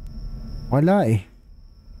Wala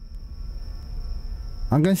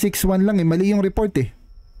Hanggang 6'1" lang Mali yung report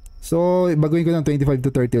So, baguhin ko ng 25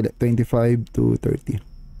 to 30 ulit. 25 to 30.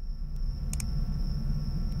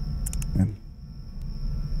 Yan.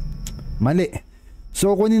 Mali.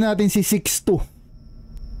 So, kunin natin si 6'2".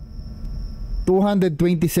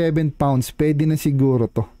 227 pounds. Pwede na siguro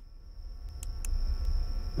to.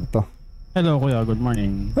 Ito. Hello, kuya. Good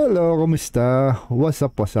morning. Hello, kumusta? What's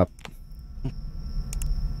up?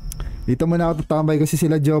 Dito muna ako tatambay kasi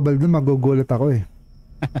sila Jobal dun. Magugulat ako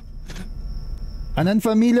An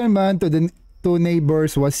unfamiliar man to the two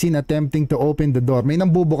neighbors was seen attempting to open the door. May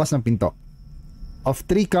nambubukas ng pinto. Of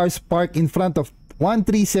 3 cars parked in front of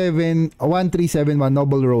 1371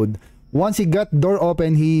 Noble Road. Once he got door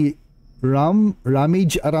open, he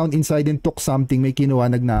rummaged around inside and took something. May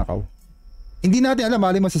kinuha, nagnakaw. Hindi natin alam,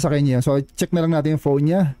 mali masasakyan niya. So check na lang natin yung phone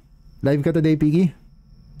niya. Live ka today, Piggy?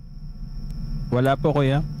 Wala po,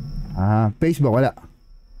 kuya. Facebook, wala.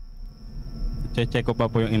 Check ko pa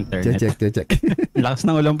po yung internet. Check. Lakas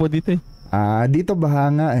ng ulan po dito Dito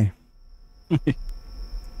bahanga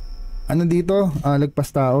Ano dito?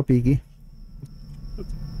 Lagpas tao, Piggy.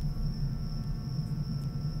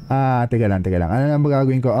 Teka lang. Ano na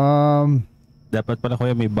magagawin ko? Dapat pala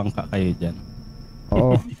kuya may bangka kayo dyan.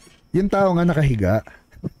 Oo. Yung tao nga nakahiga.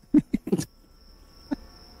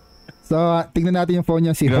 So, tingnan natin yung phone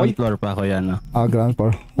niya. Si ground Hoyt. Floor pa kuya, no? Ground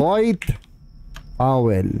floor. Hoyt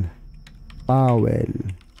Powell.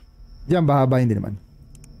 Diyan bahaba, hindi naman.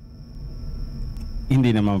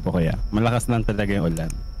 Hindi naman po kuya. Malakas lang talaga yung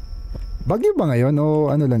ulan. Bagyo ba ngayon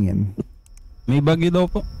o ano lang yan? May bagyo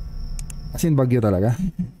daw po. As in bagyo talaga?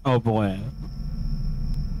 Opo kuya.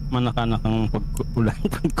 Manakanakang pagkulan,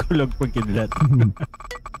 pagkulog, pagkidlat.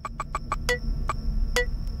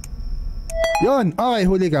 Yon, okay,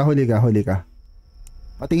 huli ka.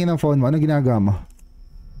 Patingin ng phone mo, ano ginagawa mo?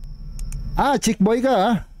 Chick boy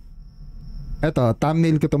ka Eto,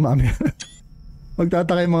 thumbnail ko to mami.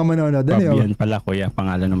 Magtataka yung mga manonood. Fabian pala kuya,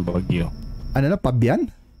 pangalan ng bagyo. Ano na,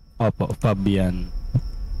 Fabian? Opo, Fabian.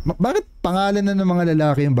 Bakit pangalan na ng mga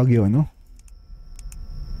lalaki yung bagyo, no?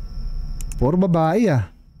 Puro babae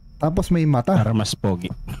Tapos may mata. Para mas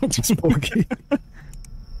pogi. Mas pogi.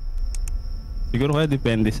 Siguro kaya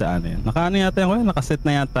depende sa ano yan. Nakaano yata yan, nakaset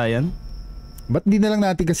na yata yan. Ba't di na lang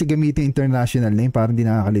natin kasi gamitin international name para hindi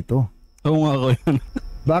nakakalito? Oo nga ko yun.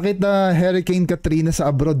 Bakit na Hurricane Katrina sa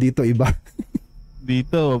abroad dito iba?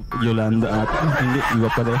 Dito, Yolanda ata. Hindi, iba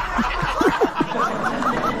pa rin.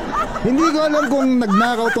 Hindi ko alam kung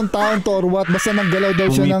nagnakaw tong taon to or what. Basta naggalaw daw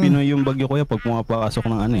siya ng... Pinoy yung bagyo kuya pag pumapasok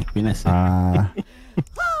ng ano eh, Pinas.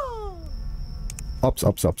 Ops.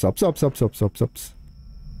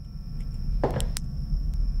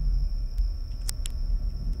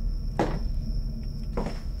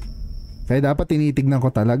 Kaya dapat tinitignan ko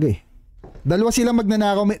talaga eh. Dalawa silang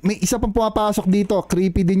magnanakaw. May isa pang pumapasok dito.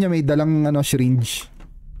 Creepy din niya. May dalang syringe.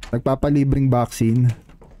 Nagpapalibreng vaccine.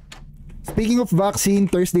 Speaking of vaccine,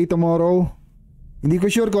 Thursday tomorrow. Hindi ko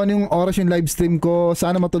sure kung ano yung oras yung live stream ko.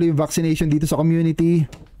 Sana matuloy yung vaccination dito sa community.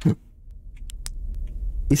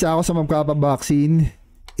 Isa ako sa magpapavaccine.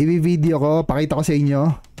 I-video ko. Pakita ko sa inyo.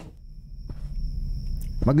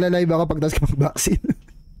 Magla-live ako pagtas ko mag-vaccine.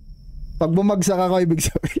 Pag bumagsak ako, ibig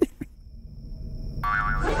sabihin.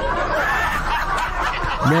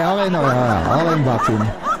 Okay na. Okay yung vaccine.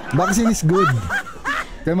 Vaccine is good.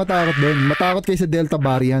 Kaya matakot doon. Matakot kayo sa Delta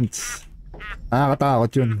variants.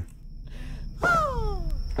 Nakakatakot yun.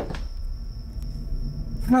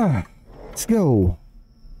 Let's go.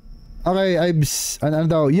 Okay, Ibs. Ano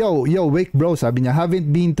daw? Yo, wake bro. Sabi niya, haven't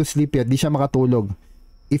been to sleep yet. Di siya makatulog.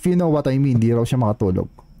 If you know what I mean, di raw siya makatulog.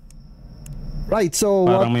 Right, so...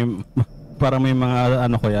 Parang may mga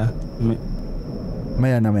ano kuya.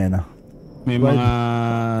 May na. May mga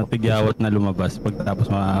tigyawat na lumabas pagkatapos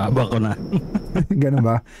makakaba ko na. Ganun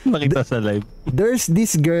ba? Nakita sa live. There's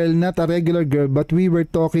this girl, not a regular girl, but we were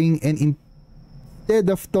talking and instead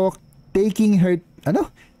of taking her...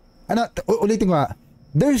 Ulitin ko.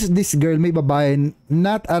 There's this girl, may babae,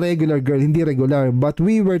 not a regular girl, hindi regular, but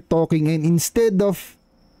we were talking and instead of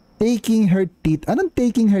taking her teeth, anong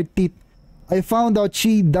taking her teeth? I found out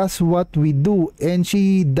she does what we do and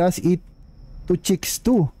she does it to chicks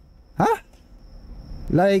too. Huh?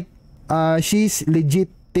 Like, she's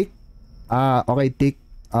legit thick. Okay, thick.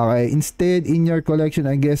 Okay, instead in your collection,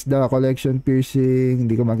 I guess the collection piercing,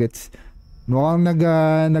 hindi ko magets. Mukhang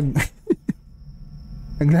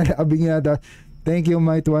naglalabing yata. Thank you,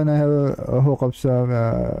 might wanna hook up some,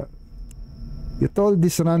 you told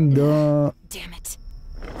this random. Damn it.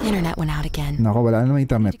 The internet went out again. Nako, wala naman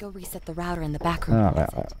internet. I need to go reset the router in the back room. Okay.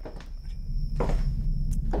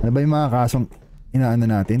 Ano ba yung mga kasong inaano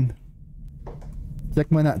natin? Check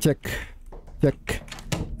muna, check.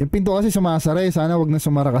 Yung pinto kasi sumasara eh. Sana wag na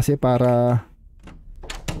sumara kasi para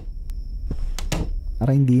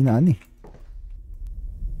hindi na ano eh.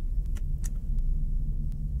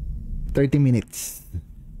 30 minutes.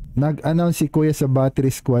 Nag-announce si Kuya sa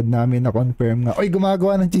battery squad namin na confirm nga. Oy,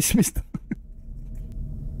 gumagawa ng chismis.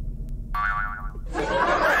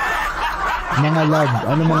 Mga lab.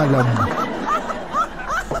 Ano mga lab?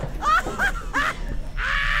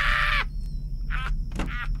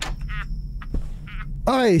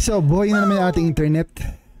 Okay, so buhay na naman yung ating internet.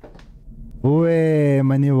 Uwe,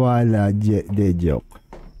 maniwala. De joke.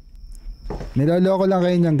 Niloloko lang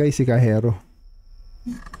kayo niyan guys, si Kahero.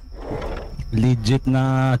 Legit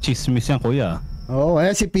na chismis yan kuya. Oo,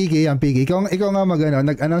 si Piggy yan, Piggy. Ikaw nga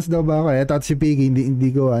nag-announce daw ba ako tapos si Piggy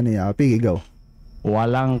hindi ko Piggy, go.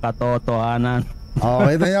 Walang katotohanan.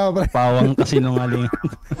 Okay, tayo pre. Pawang kasinungaling.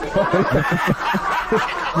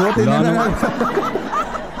 Buti na lang.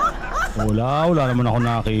 Wala naman ako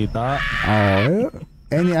nakita. Okay.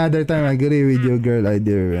 Any other time I agree with you girl, I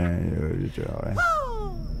do. Okay.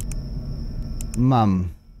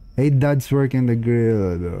 Mom. Hey, dad's working the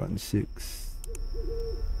grill on 6.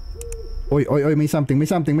 Oy, may something.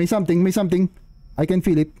 I can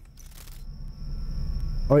feel it.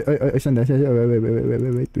 Oy, sandali.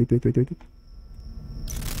 Wait.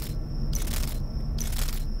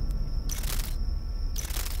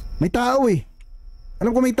 May tao eh.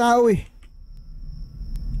 Alam ko may tao eh.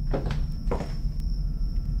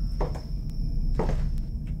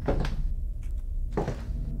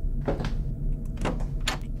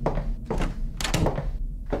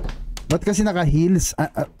 Ba't kasi naka-heels?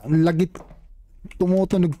 Ang lagit.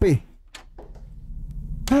 Tumutunog pa eh.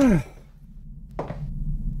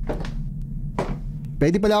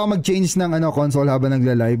 Pwede pala ako mag-change ng console habang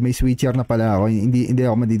nagla-live. May switcher na pala ako. Hindi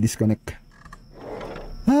ako madi-disconnect.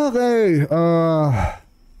 Okay.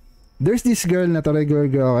 There's this girl na to,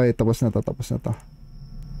 regular girl. Okay, tapos na to.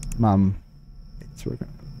 Ma'am. It's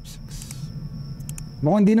working.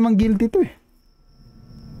 Mukhang hindi naman guilty to eh.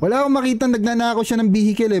 Wala akong makita nagnanakaw siya ng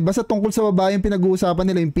vehicle eh. Basta tungkol sa babae yung pinag-uusapan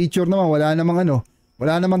nila. Yung picture naman, wala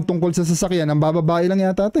namang tungkol sa sasakyan. Ang bababae lang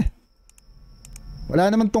yata ate. Wala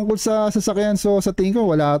naman tungkol sa sasakyan, so sa tingin ko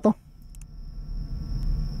wala to.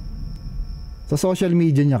 Sa social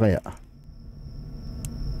media niya kaya.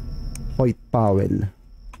 Hoyt Powell.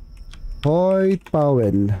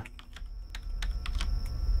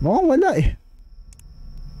 Mukhang wala eh.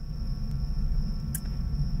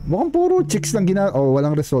 Mukhang puro chicks lang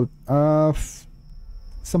walang result.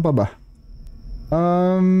 Saan pa ba?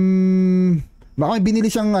 Baka may binili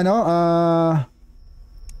siyang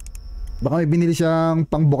baka may binili siyang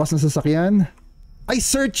pangbukas ng sasakyan. Ay,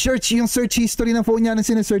 search yung search history ng phone niya. Anong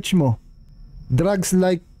sinesearch mo? Drugs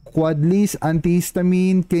like Quadlis,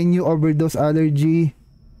 antihistamine, can you overdose allergy?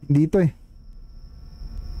 Dito eh.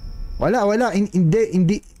 Wala.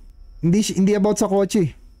 Hindi about sa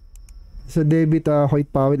kotse. Sa debit,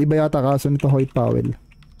 Hoyt Powell. Iba yata kaso nito, Hoyt Powell.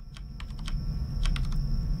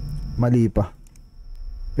 Mali pa.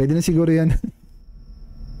 Pwede na siguro yan.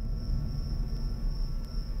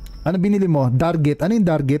 Ano binili mo? Darget. Ano yung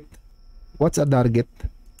Darget? What's a Darget?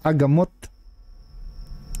 Gamot.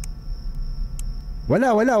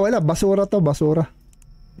 Wala. Basura to, basura.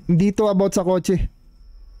 Hindi to about sa kotse.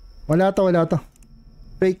 Wala to.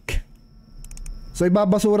 Fake. So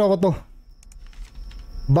ibabasura ko to.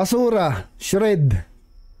 Basura. Shred.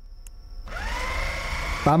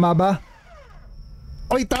 Tama ba?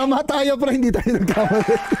 Oy, tama tayo pero hindi tayo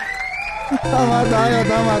nagkamali.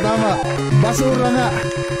 Tama. Basura nga.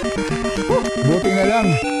 Buti na lang.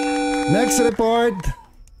 Next report.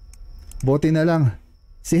 Buti na lang.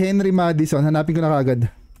 Si Henry Madison, hanapin ko na kagad.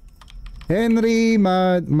 Henry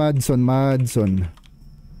Madson.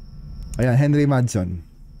 Ayan, Henry Madson.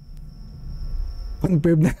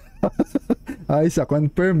 Confirm na. Ay,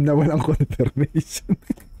 confirm na walang confirmation.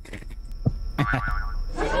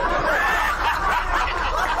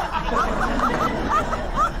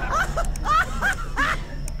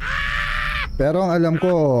 Pero ang alam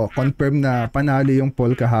ko, confirm na panalo yung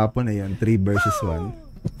poll kahapon na yun, 3 versus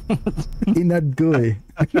 1. Inad ko eh.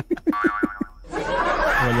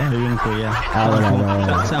 Wala yun kuya.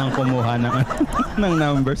 Wala. Saan kumuha ng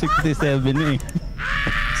number? 67 eh.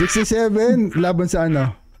 67? Laban sa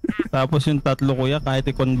ano? Tapos yung tatlo kuya, kahit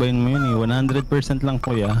i-combine mo yun eh, 100% lang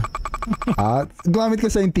kuya. Gumamit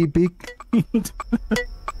ka scientific.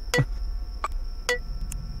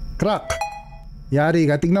 Crack. Yari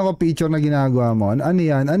ka, tignan ko picture na ginagawa mo. Ano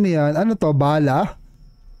yan? Ano to? Bala?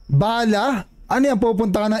 Ano yan?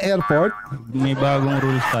 Pupunta ka ng airport? May bagong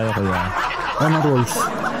rules tayo kuya. Anong rules?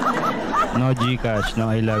 No Gcash,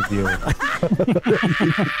 no I love you.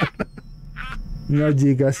 No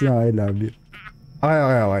Gcash, no I love you.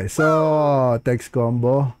 Okay. So, text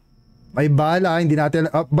combo. May bala, hindi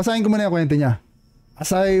natin... basahin ko muna yung kwento niya.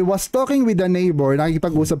 As I was talking with a neighbor,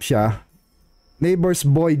 nakikipag-usap siya, neighbor's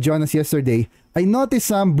boy Jonas yesterday, I noticed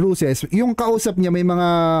some bruises. Yung kausap niya may mga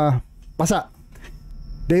pasa.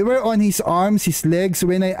 They were on his arms, his legs.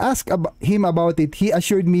 When I asked him about it, he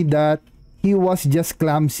assured me that he was just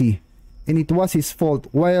clumsy and it was his fault.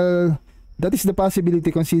 While that is the possibility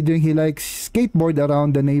considering he likes skateboard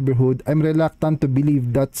around the neighborhood, I'm reluctant to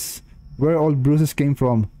believe that's where all bruises came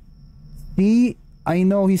from. I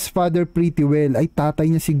know his father pretty well. Ay, tatay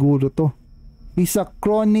niya siguro to. He's a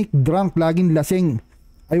chronic drunk, laging lasing.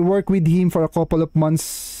 I worked with him for a couple of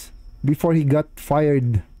months before he got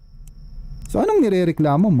fired. So anong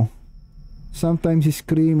nirereklamo mo? Sometimes he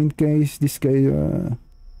scream in case this guy...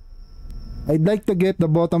 I'd like to get the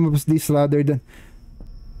bottom of this rather than...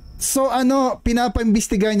 So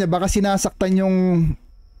pinapaimbestigahan niya, baka sinasaktan yung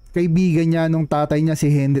kaibigan niya nung tatay niya si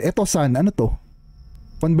Henry. Eto son, ano to?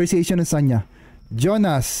 Conversation ng son niya.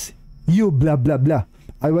 Jonas, you blah blah blah.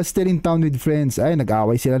 I was still in town with friends. Ay,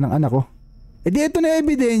 nag-away sila ng anak ko. Di ito na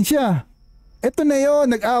ebidensya. Ito na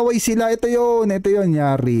yon, nag-away sila. Ito yon,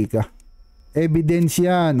 yari ka.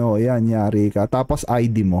 Ebidensya, no, yan, yari ka. Tapos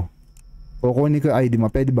ID mo. Kukunin ko ID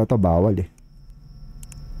mo. Pwede ba ito? Bawal eh.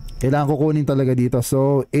 Kailangan kukunin talaga dito.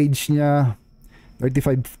 So, age niya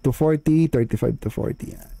 35 to 40. 35 to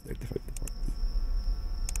 40. Yan, 35 to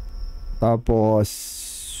 40. Tapos,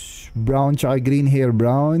 brown tsaka green hair.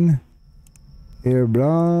 Brown,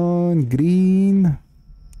 green.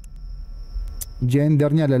 Gender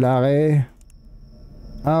niya, lalaki.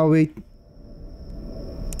 Wait.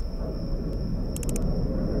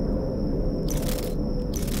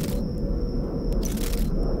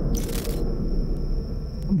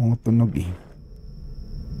 Mga tunog eh.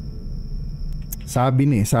 Sabi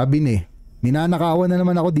ni. Ninanakawan na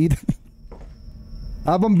naman ako dito.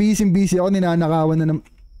 Habang busy ako, ninanakawan na naman.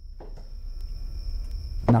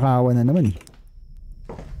 Nakawan na naman eh.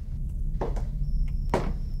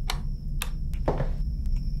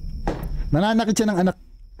 Nananakit siya ng anak.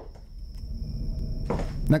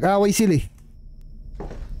 Nag-away sila eh.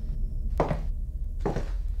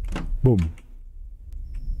 Boom.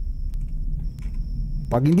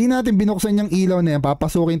 Pag hindi natin binuksan yung ilaw na yan,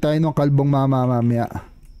 papasukin tayo ng kalbong mamaya.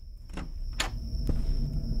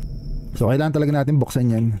 So, kailangan talaga natin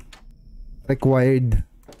buksan yan. Required.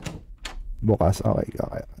 Bukas. Okay.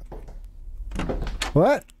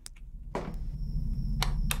 What?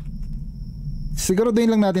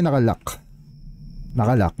 Siguraduhin lang natin nakalock.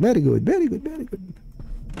 Nakalock. Very good.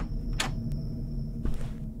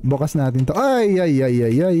 Bukas natin to. Ay.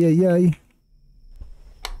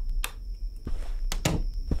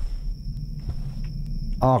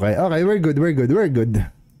 Okay, we're good.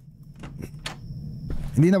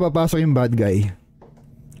 Hindi na papasok yung bad guy.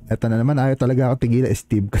 Eto na naman, ayaw talaga ako tigil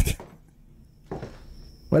Estib.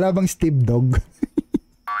 Wala bang Steve dog?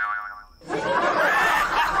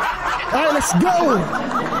 Ay, let's go!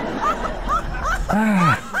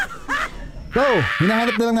 So,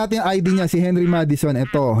 hinahanap na lang natin yung ID niya, si Henry Madison.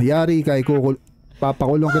 Eto, yari kay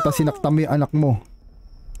papakulong kita, sinaktan mo yung anak mo.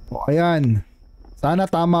 O, ayan.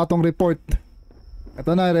 Sana tama itong report.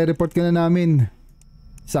 Ito na, re-report ka na namin.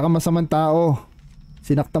 Isa ka masamang tao.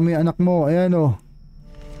 Sinaktan mo yung anak mo. Ayan o.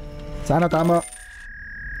 Sana tama.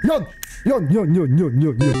 Yun.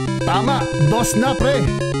 Tama. Dos na, pre.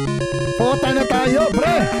 Pota na tayo,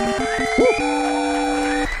 pre. Woo!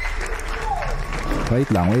 Wait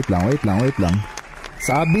lang.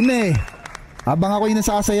 Sabi na eh. Habang ako yung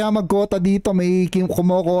nasasaya magkota dito, may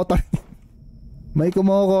kumokota. May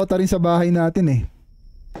kumokota rin sa bahay natin eh.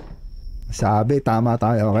 Sabi, tama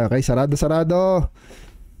tayo. Okay, sarado.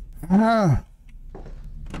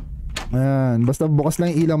 Ayan, basta bukas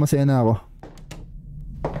lang yung ilaw, masaya na ako.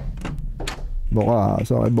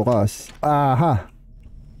 Bukas. Aha.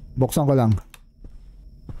 Buksan ko lang.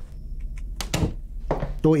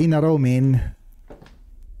 2 in a row, man.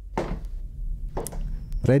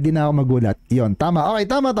 Ready na ako magulat. Yon, tama. Okay,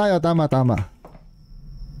 tama tayo.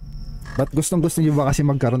 Ba't gustong nyo ba kasi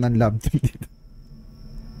magkaroon ng lab dito?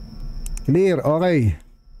 Clear, okay.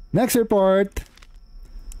 Next report.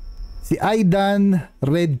 Si Aidan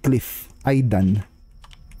Redcliffe. Aidan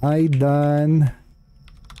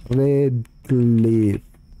Redcliffe.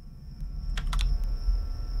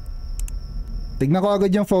 Tignan ko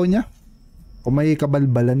agad yung phone niya. Kung may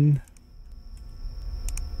kabalbalan.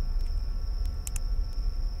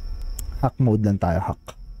 Hack mode lang tayo,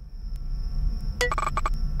 hack.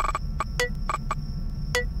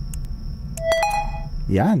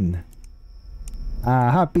 Yan.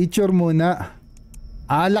 Aha, picture muna.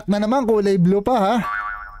 Alak na naman, kulay blue pa ha.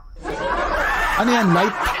 Ano yan,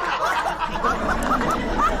 light?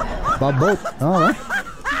 Babot. Okay.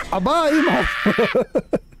 Aba,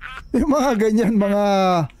 yung mga ganyan, mga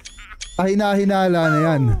kahina-hinala na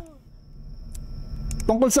yan.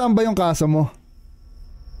 Tungkol saan ba yung kaso mo?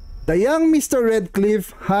 The young Mr.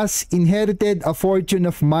 Redcliffe has inherited a fortune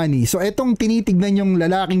of money. So etong tinitignan yung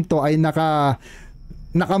lalaking to ay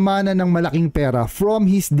nakamana ng malaking pera from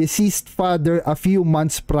his deceased father a few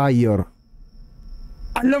months prior.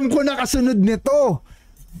 Alam ko na kasunod nito.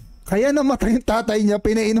 Kaya namatay yung tatay niya,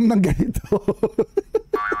 pinainom ng ganito.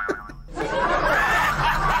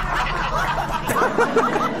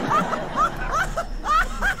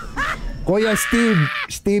 Kuya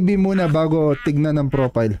Stevie muna bago tignan ng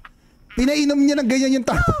profile. Pinainom niya ng ganyan yung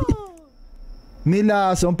tatay.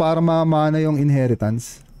 Milason para mamana yung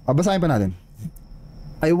inheritance. Basahin pa natin.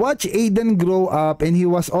 I watched Aidan grow up and he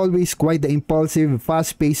was always quite the impulsive,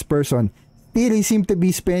 fast-paced person. Still, he seemed to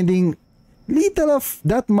be spending little of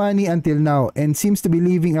that money until now and seems to be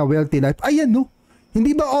living a wealthy life. Ayan no,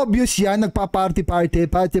 hindi ba obvious yan? Nagpa-party.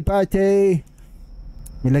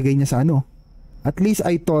 Nilagay niya sa ano. At least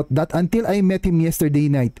I thought that until I met him yesterday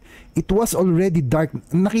night, it was already dark.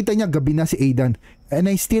 Nakita niya gabi na si Aidan and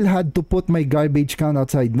I still had to put my garbage can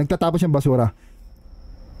outside. Nagtatapos siyang basura.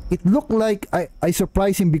 It looked like I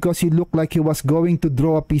surprised him because he looked like he was going to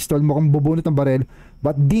draw a pistol, mukhang bubunot ng barel,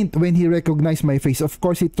 but didn't when he recognized my face. Of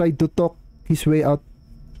course, he tried to talk his way out.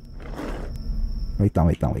 Wait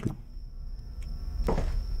lang.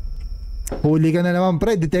 Huli ka na naman,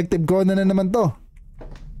 pre. Detective ko na naman to.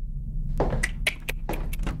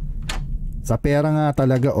 Sa pera nga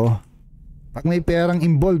talaga, oh. Pag may perang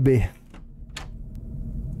involved, eh.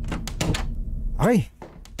 Okay.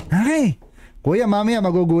 Kuya, mamaya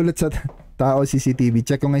magugulat sa tao CCTV.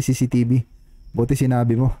 Check ko nga yung CCTV. Buti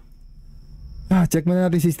sinabi mo. Check mo na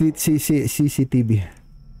natin CCTV.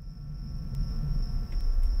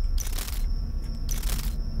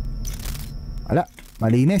 Wala,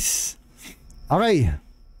 malinis. Okay.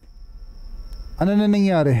 Ano na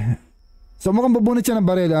nangyari? So mukhang bubunot siya ng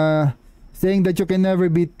baril. Saying that you can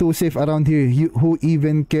never be too safe around here. Who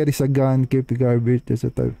even carries a gun, keep garbage, that's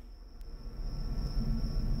a type.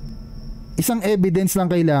 Isang evidence lang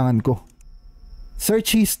kailangan ko.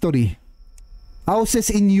 Search history. Houses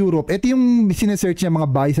in Europe. Ito yung sinesearch niya, mga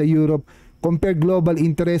bahay sa Europe. Compare global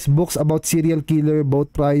interest, books about serial killer, boat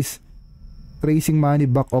price, tracing money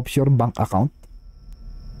back offshore bank account.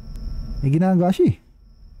 May ginagawa siya.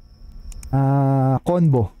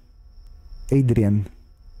 Convo. Adrian.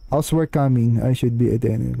 Housework coming. I should be at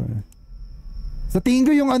any. Sa tingin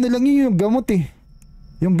ko yung ano lang yun, yung gamot eh.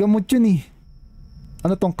 Yung gamot yun eh.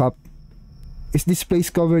 Ano tong cup? Is this place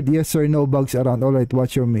covered? Yes sir, no bugs around. Alright,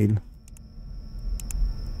 watch your mail.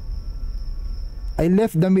 I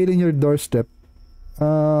left the mail in your doorstep.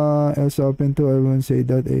 Else open to, I won't say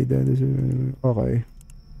that. Okay.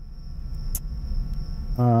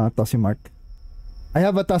 To si Mark. I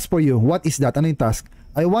have a task for you. What is that? Ano yung task?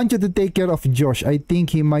 I want you to take care of Josh. I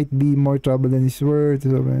think he might be more trouble than his word.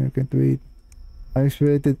 So I can't wait. I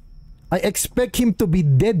expect him to be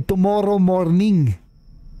dead tomorrow morning.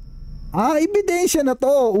 Ebidensya na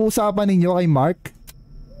to. Usapan ninyo kay Mark.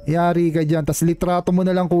 Yari ka dyan. Tas litrato mo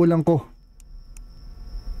na lang kulang ko.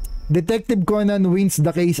 Detective Conan wins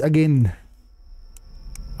the case again.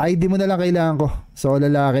 ID mo na lang kailangan ko. So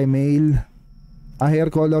lalaki, male. Hair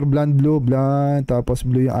color blonde, blonde. Tapos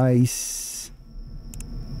blue yung eyes.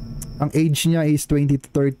 Ang age niya is 20 to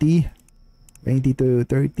 30. 20 to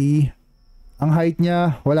 30. Ang height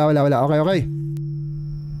niya, wala. Okay.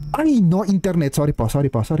 Ay, no internet. Sorry po. Wala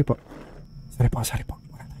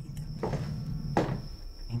na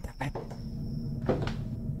internet.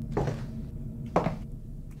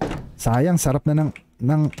 Sayang, sarap na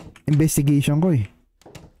ng investigation ko eh.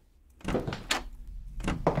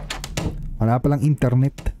 Wala palang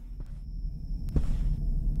internet.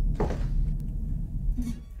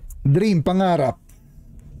 Dream, pangarap.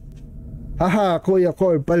 Haha, Kuya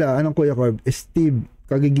Corb pala. Anong Kuya Corb? Estib,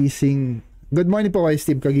 kagigising. Good morning po kay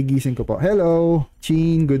Estib, kagigising ko po. Hello,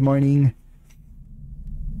 Chin, good morning.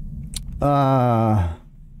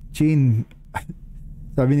 Chin.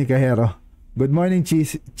 Sabi ni Kahero. Good morning,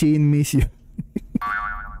 Chin, miss you.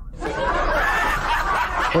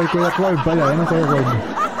 Oy, Kuya Corb pala. Anong Kuya Corb?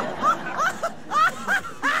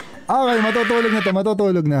 Okay,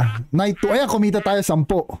 matutulog na. Night 2. Ayan, kumita tayo 10.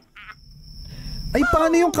 Ay,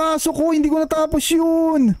 paano yung kaso ko? Hindi ko natapos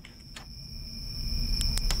yun.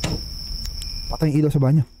 Patay yung ilaw sa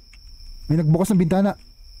banyo. May nagbukas ng bintana.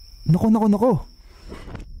 Nako.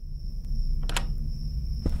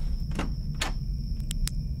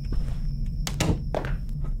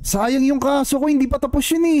 Sayang yung kaso ko, hindi pa tapos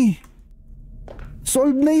yun eh.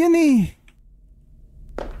 Solve na yun eh.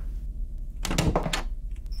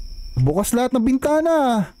 Bukas lahat ng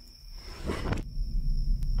bintana.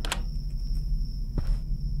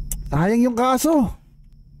 Sayang yung kaso.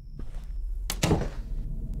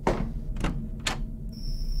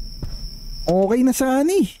 Okay na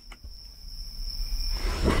sana eh.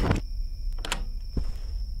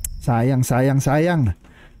 Sayang.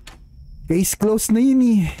 Case closed na yun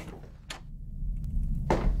eh.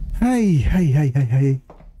 Hay.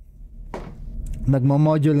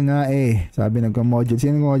 Nagmamodule nga eh. Sabi nagmamodule.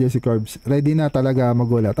 Sino nagmamodule? Si Corbs. Ready na talaga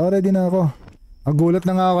magulat. Ready na ako. Magulat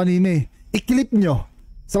na nga ako kanina eh. I-clip nyo.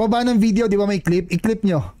 Sa baba ng video, di ba may clip? I-clip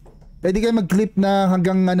nyo. Pwede kayo mag-clip na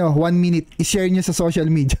hanggang 1 minute. I-share nyo sa social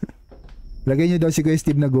media. Lagay nyo daw si Kuya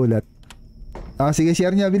Steve na gulat. Sige,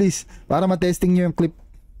 share nyo bilis. Para matesting nyo yung clip.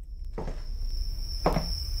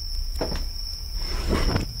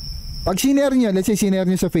 Pag sinare nyo, let's say sinare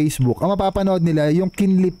nyo sa Facebook, ang mapapanood nila yung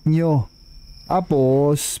kinlip nyo.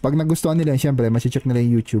 Tapos, pag nagustuhan nila, syempre, masicheck nila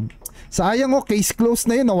yung YouTube. Sayang case closed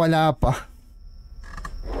na yun, nawala pa.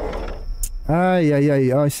 Ay,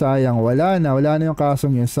 sayang. Wala na yung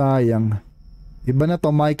kasong yun, sayang. Iba na to,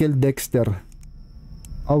 Michael Dexter.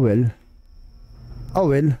 Oh well.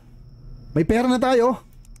 May pera na tayo.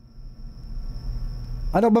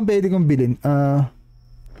 Ano bang pwede kong bilhin?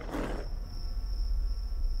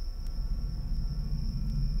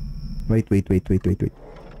 Wait.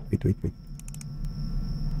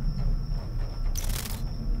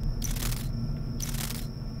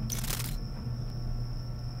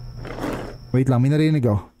 Wait lang, may narinig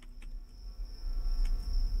ako.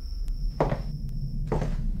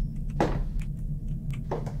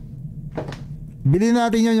 Bilhin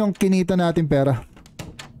natin yun, yung kinita natin pera.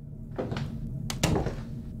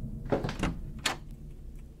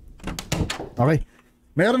 Okay.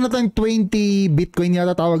 Meron na tayong 20 Bitcoin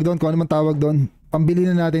yata tawag doon. Kung ano man tawag doon. Pambili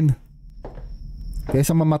na natin.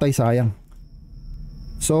 Kaysa mamatay, sayang.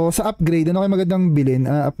 So sa upgrade, ano kayo magandang bilhin?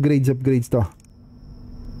 Upgrades to.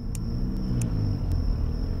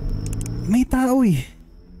 May tao eh.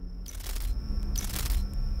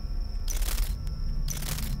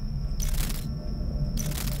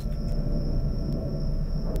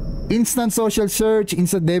 Instant social search,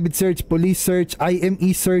 instant debit search, police search,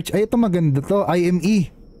 IME search. Ay, ito maganda to. IME.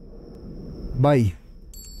 Bye.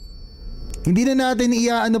 Hindi na natin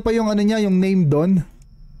iaano pa yung ano niya, yung name doon.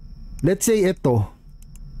 Let's say ito.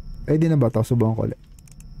 Pwede na ba ito? Subukan ko ulit.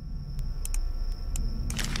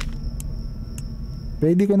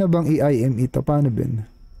 Pwede ko na bang i-IME ito? Paano Ben?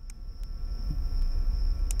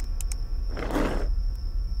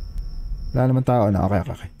 Wala naman tao na.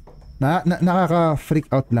 Okay. Nakaka-freak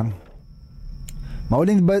out lang.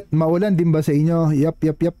 Maulan din ba sa inyo? Yap.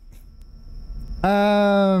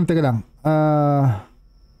 Teka lang.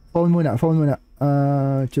 Phone muna.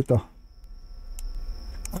 Chuto.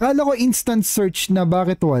 Akala ko instant search na,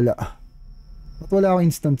 bakit wala? Ba't wala ako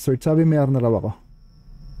instant search? Sabi mayroon na raw ako.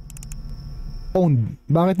 Owned.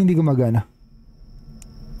 Bakit hindi gumagana?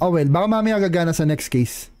 Oh well, baka mamaya gagana sa next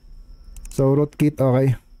case. So rootkit,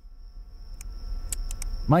 okay.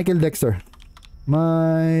 Michael Dexter.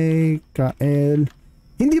 Michael.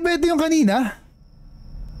 Hindi ba ito yung kanina?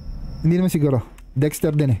 Hindi naman siguro.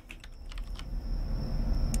 Dexter din eh.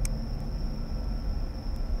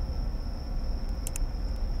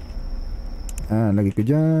 Lagi ko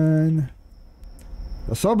dyan.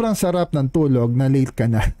 Sobrang sarap ng tulog na late ka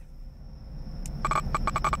na.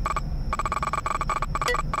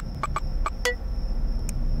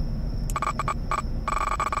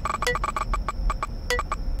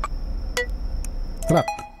 Truck.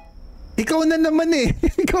 Ikaw na naman eh.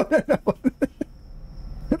 Ikaw na naman.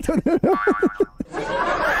 Ito na naman.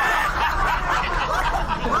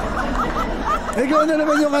 Ikaw na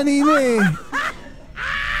naman yung kanina eh.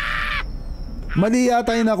 Mali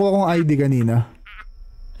yata yung nakuha kong ID kanina.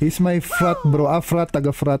 He's my frat bro. Frat,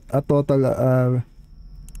 taga-frat. Total.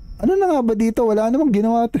 Ano na nga ba dito? Wala namang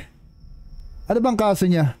ginawa ito. Ano bang kaso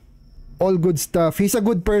niya? All good stuff. He's a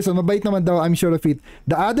good person. Mabait naman daw. I'm sure of it.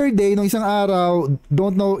 The other day, nung isang araw,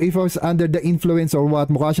 don't know if I was under the influence or what.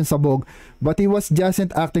 Mukha siyang sabog. But he was just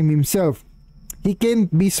acting himself. He can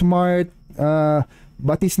be smart,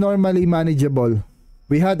 but he's normally manageable.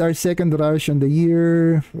 We had our second rush on the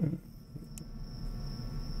year.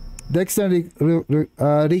 Dexter,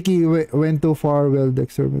 Ricky went too far. Well,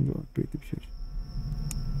 Dexter went pretty sure.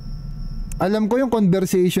 Alam ko yung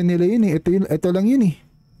conversation nila yun eh. Ito lang yun eh.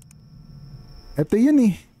 Ito yun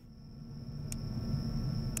eh.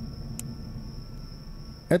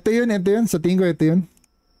 Ito yun. Sa tingin ko ito yun.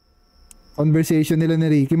 Conversation nila ni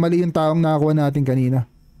Ricky. Mali yung taong nakakuha natin kanina.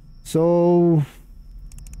 So,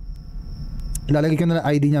 lalagay ko na lang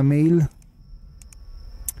ID niya. Mail.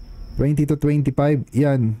 20 to 25.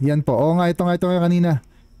 Yan po. Oo nga, ito nga kanina.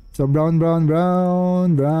 So, brown.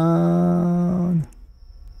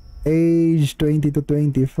 Age, 20 to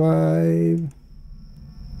 25.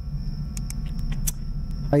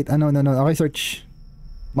 Height, ano. Okay, search.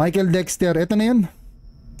 Michael Dexter. Ito na yun.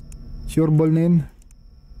 Sure ball na yun.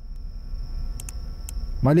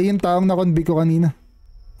 Mali yung taong na-convict ko kanina.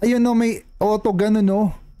 Ayun no, may auto ganun no.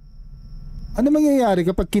 Ano mangyayari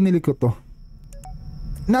kapag kinilik ko to?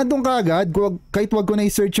 Nadong ka agad, kahit wag ko na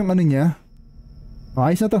i-search yung ano niya.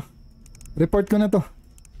 Ayos na to. Report ko na to.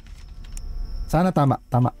 Sana tama.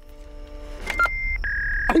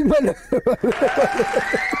 Ay, mali.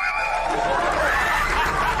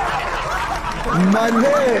 Mali.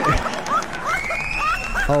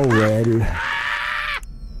 Oh well.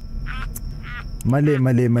 Mali.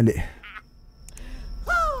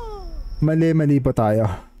 Mali pa tayo.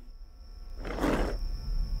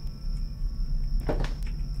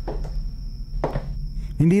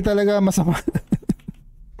 Hindi talaga masama.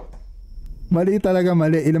 Mali.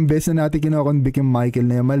 Ilang beses na natin kinokonvict yung Michael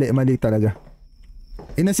na yan. Mali talaga.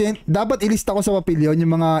 Innocent. Dapat ilista ko sa papel yun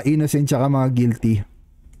yung mga innocent tsaka mga guilty.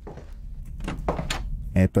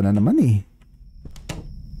 Eto na naman eh.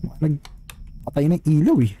 Nagpatay ng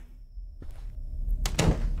ilaw eh.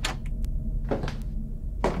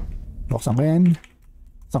 Buksan ko yan.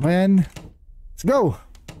 Let's go!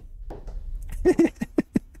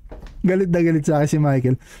 Galit na galit sa akin si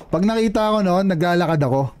Michael. Pag nakita ko noon, naglalakad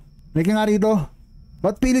ako. May ka nga rito.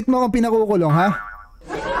 Ba't pilit mo akong pinakukulong, ha?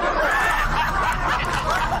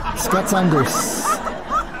 Scott Sanders.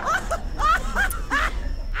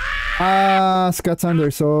 Scott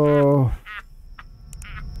Sanders. So,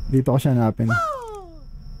 dito ko siya hanapin.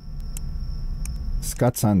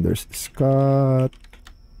 Scott Sanders.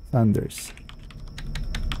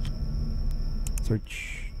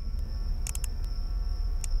 Search.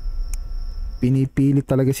 Pinipilit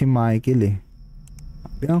talaga si Michael eh.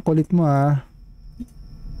 Ang kulit mo ah.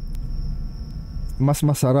 Mas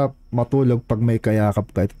masarap matulog pag may kayakap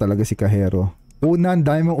ka. Ito talaga si Kahero. Unan,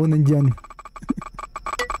 dahil mong unan dyan.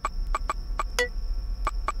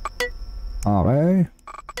 Okay.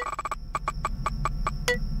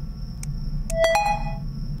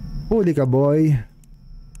 Huli ka, boy.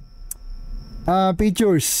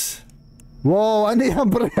 Pictures. Wow, ano yan,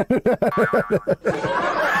 pre?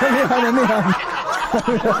 Ano yan?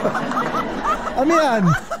 Ano yan?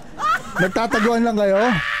 Nagtataguan lang kayo?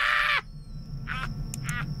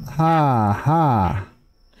 Ha.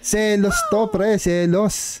 Selos to, pre.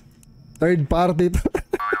 Selos. Third party to.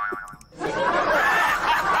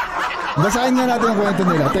 Basahin nga natin ang kwento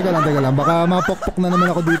nila. Teka lang. Baka mapokpok na naman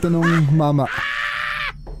ako dito nung mama.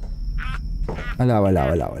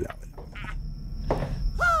 Wala.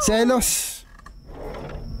 Selos.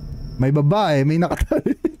 May babae, may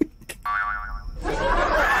nakatarik.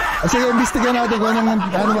 Sige, imbestigahan natin kung ano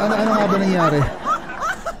nga ba nangyari.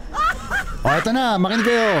 Ito na, makinig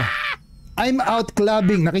kayo. I'm out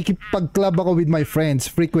clubbing. Nakikipag-club ako with my friends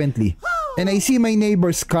frequently. And I see my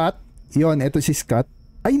neighbor's cat. Yon, eto si Scott.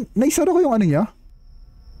 Ay, naisara ko yung ano niya.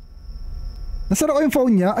 Nasara ko yung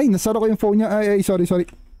phone niya. Ay, sorry.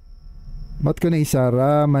 Ba't ko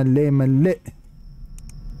naisara? Mali.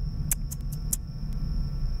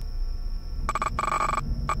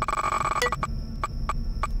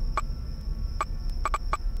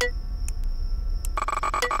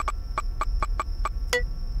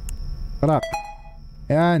 Parak.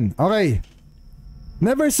 Ayan. Okay.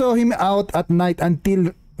 Never saw him out at night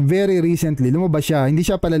until very recently. Lumabas siya. Hindi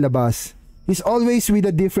siya palalabas. He's always with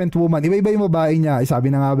a different woman. Iba-iba yung babae niya.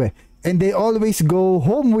 Sabi na nga ba. And they always go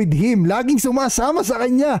home with him. Laging sumasama sa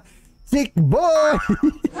kanya. Sick boy!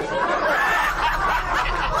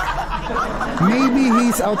 Maybe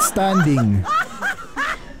he's outstanding.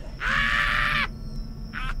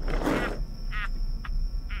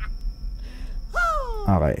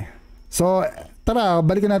 Okay. So, tara,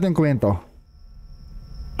 balikan natin yung kwento.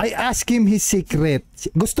 I asked him his secret.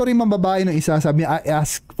 Gusto rin mambabae ng isa. Sabi niya, I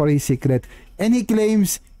asked for his secret. And he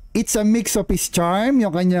claims it's a mix of his charm,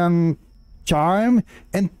 yung kanyang charm,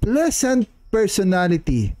 and pleasant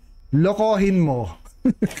personality. Lokohin mo.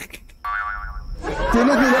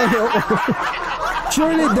 Sino niloloko?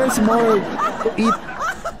 Surely there's more to it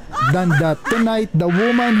than that. Tonight, the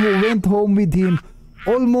woman who went home with him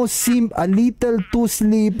almost seemed a little too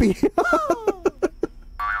sleepy.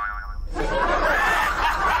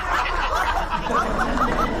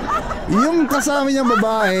 Yung kasama niyang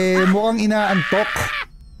babae mukhang inaantok.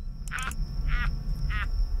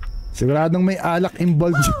 Siguradong may alak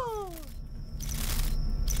involved.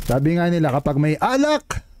 Sabi nga nila kapag may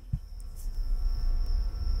alak,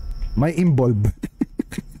 may involved.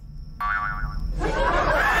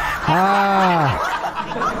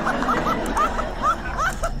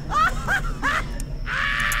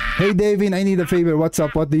 Hey Davin, I need a favor. What's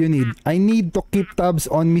up? What do you need? I need to keep tabs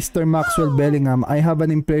on Mr. Maxwell Bellingham. I have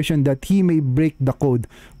an impression that he may break the code,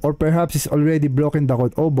 or perhaps he's already broken the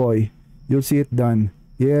code. Oh boy, you'll see it done.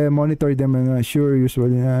 Yeah, monitor them and sure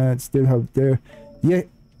usually still have there. Yeah.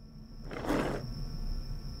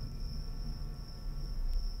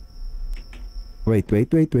 Wait.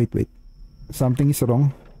 Something is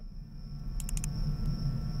wrong.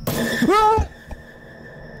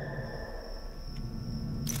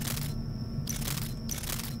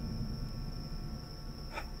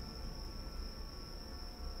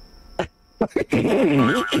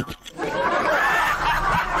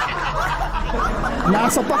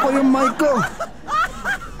 Nasa pa ko yung mic ko.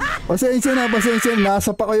 Pasensya na.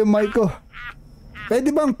 Nasa pa ko yung mic ko. Pwede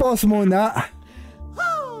bang pause muna?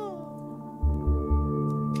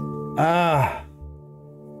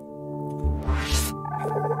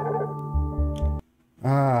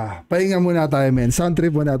 Pahinga muna tayo, men. Sound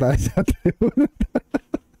trip muna tayo. Sound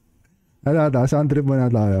trip muna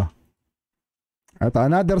tayo. At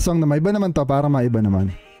another song na may iba naman to, para maiba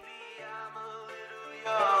naman.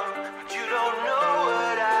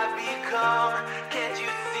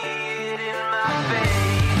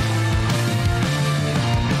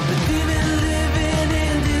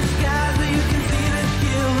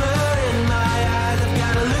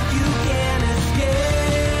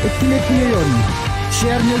 I-click nyo yun.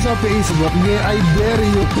 Share nyo sa Facebook. I dare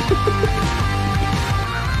you.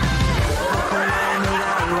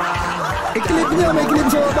 I-click nyo. May clip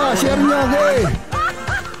sa baba. Share nyo ako eh.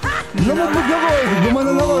 Lumabog ako eh.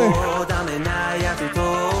 Gumanon ako eh.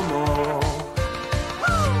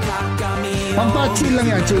 Chill lang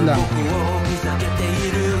yan. Chill lang.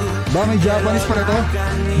 Ba may Japanese pala to?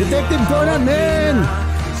 Detective Conan, man!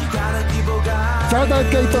 Shoutout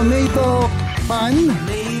kay Tomato Pan.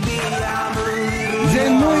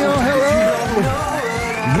 Zen Muyo, hello!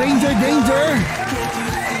 Danger!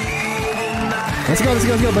 Let's go.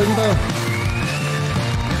 Balik mo tayo.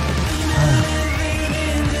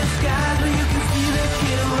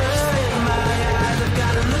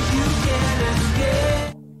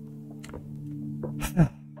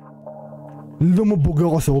 Lumubog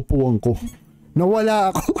ako sa upuan ko.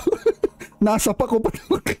 Nawala ako. Nasapa ko pa.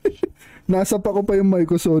 Nasapa ko pa yung mic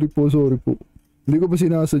ko. Sorry po. Hindi ko pa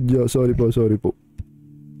sinasadya. Sorry po.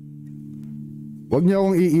 Huwag niyo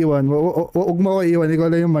akong iiwan. Huwag mo ako iiwan. Ikaw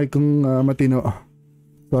lang yung mic kong matino.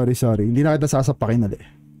 Sorry. Hindi na kita sasapakin ulit.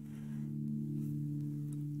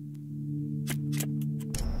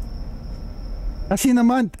 Kasi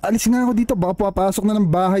naman, alis nga ako dito. Baka papasok na ng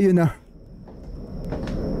bahay yun ah.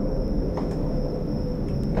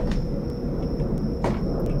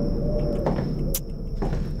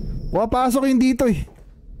 Papasok yun dito eh.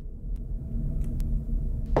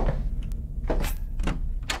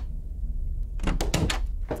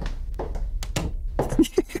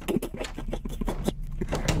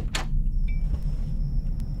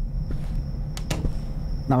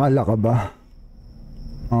 Nakala ka ba?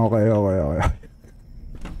 Okay.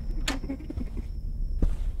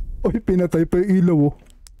 Uy, pinatay pa yung ilaw oh.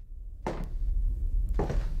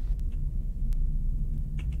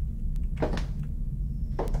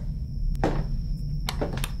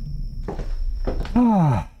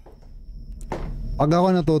 Pag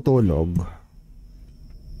ako natutulog,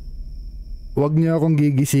 huwag niyo akong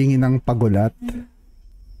gigisingin ng pagulat.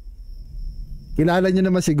 Kilala niyo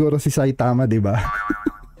naman siguro si Saitama, di ba?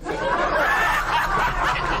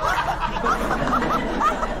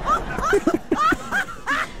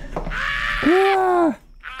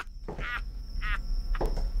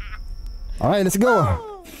 Okay, let's go.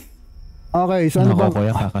 Okay, so ano ba?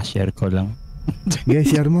 Kuya, kakashare ko lang.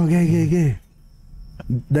 Share mo, ge.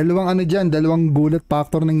 Dalawang gulat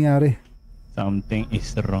factor nangyari. Something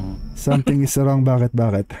is wrong.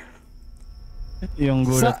 Bakit? Yung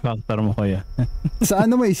gulat factor mo, kuya. Sa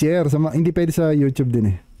ano mo i-share? Hindi pwede sa YouTube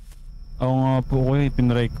din eh. Oo nga po, kuya.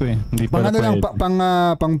 Tinry ko eh. Hindi pang pala lang,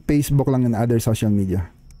 pwede. pang Facebook lang and other social media.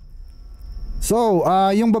 So,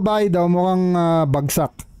 yung babae daw mukhang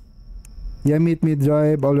bagsak. Yeah, meet me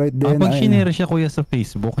drive, alright then. Pag sinare siya, kuya, sa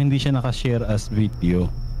Facebook, hindi siya nakashare as video.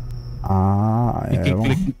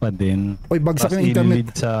 I-click pa din. Oy, bagsak yung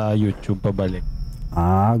internet. Tapos sa YouTube pabalik.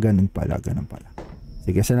 Ganun pala.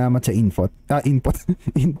 Sige, salamat sa input. Input.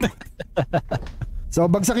 So,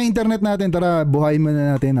 bagsak yung internet natin. Tara, buhayin mo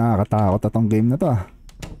na natin. Nakakatakot atong game na to.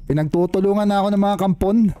 Pinagtutulungan na ako ng mga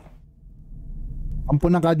kampon.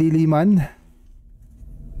 Kampon ng kadiliman.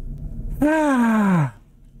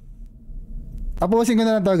 Tapusin ko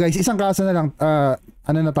na lang to, guys. Isang kaso na lang.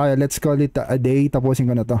 Ano na tayo? Let's call it a day. Tapusin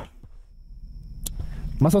ko na to.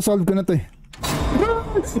 Masosolve ko na to eh.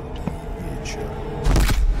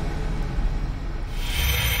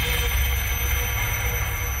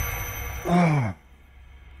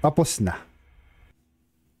 Tapos na.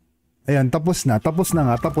 Ayan, tapos na.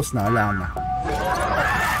 Wala na.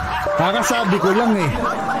 Kakasabi ko lang eh.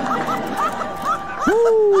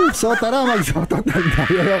 Woo! So tara, mag-shoutout na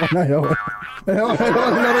tayo.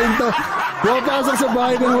 Ayoko na rin to. Pumapasok sa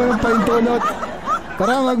bahay ko na walang paintulot.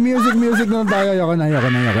 Tara, mag-music na tayo. Ayoko na.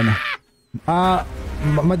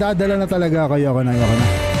 Madadala na talaga ako. Ayoko na.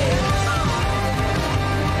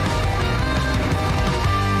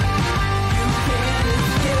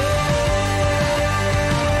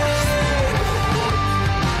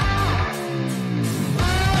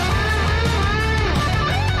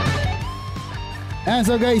 And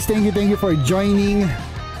so guys, thank you for joining.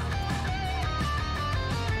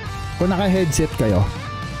 Kung naka-headset kayo,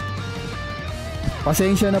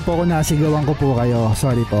 pasensya na po kung nasigawan ko po kayo.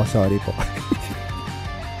 Sorry po.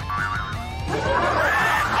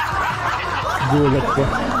 Gulat ko.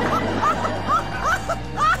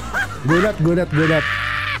 Gulat.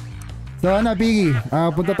 So ano, Piggy?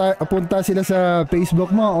 Punta sila sa Facebook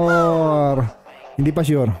mo or hindi pa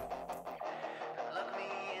sure?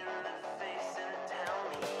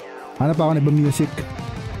 Hanap ako na ba music?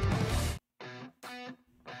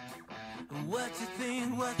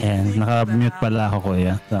 Yan, naka-mute pala ako,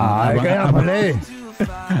 kuya. Kaya pala eh.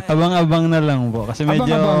 Abang-abang na lang po. Kasi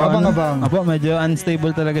medyo, abang. Medyo unstable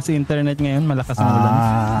talaga sa internet ngayon. Malakas ang ulan.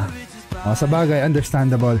 Sa bagay,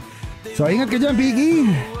 understandable. So, ingat ka dyan, Piggy.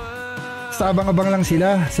 Basta abang-abang lang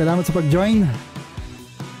sila. Salamat sa pag-join.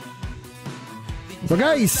 So,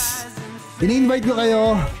 guys, ini-invite ko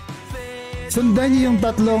kayo. Sundan niyo yung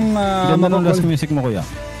tatlong ganda ng last music mo, kuya.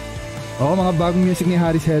 Oo, mga bagong music ni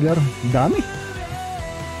Harris Heller. Dami.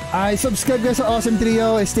 Ay, subscribe ka sa Awesome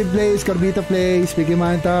Trio, Estib Plays, Corbito Plays, Piki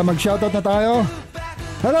Manta. Mag-shoutout na tayo.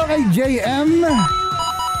 Hello kay JM.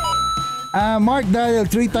 Mark Dial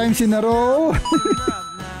 3 times in a row.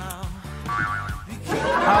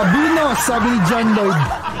 Bunos, sabi ni John Lloyd.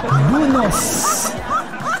 Bunos.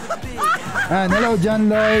 Hello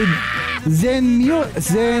John Lloyd. Zen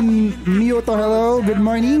Muto, hello, good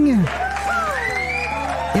morning.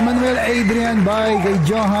 Emmanuel Adrian, bye. Kay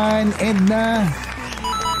Johan, Edna.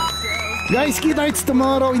 Guys, kita-kits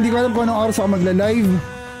tomorrow. Hindi ko alam kung anong oras ako magla-live.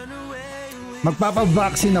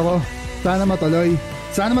 Magpapavaccine ako. Sana matuloy.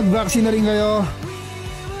 Sana mag-vaccine na rin kayo.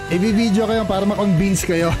 I-video kayo para ma-convince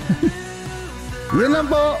kayo. Yun lang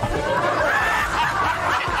po.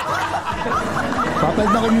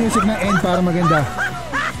 Papalit na ko music ng end para maganda.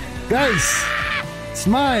 Guys,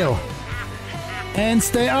 smile and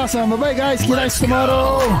stay awesome. Bye-bye guys. Kita-kits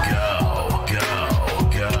tomorrow.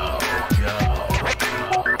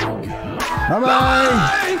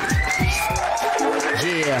 Bye-bye.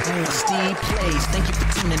 Yeah, Steve plays. Thank you for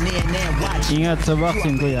tuning in and watching. Ingat sa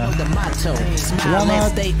vaccine, kuya. The motto, smile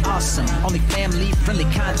and stay awesome. Only family friendly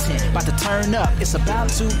content. About to turn up. It's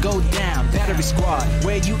about to go down. Battery Squad,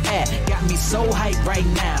 where you at? Got me so hyped right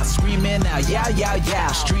now. Screaming out, yeah, yeah,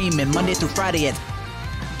 yeah. Streaming Monday through Friday at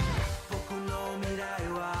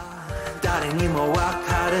誰にもわ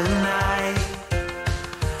からない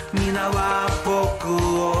皆は僕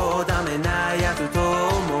をダメなやつと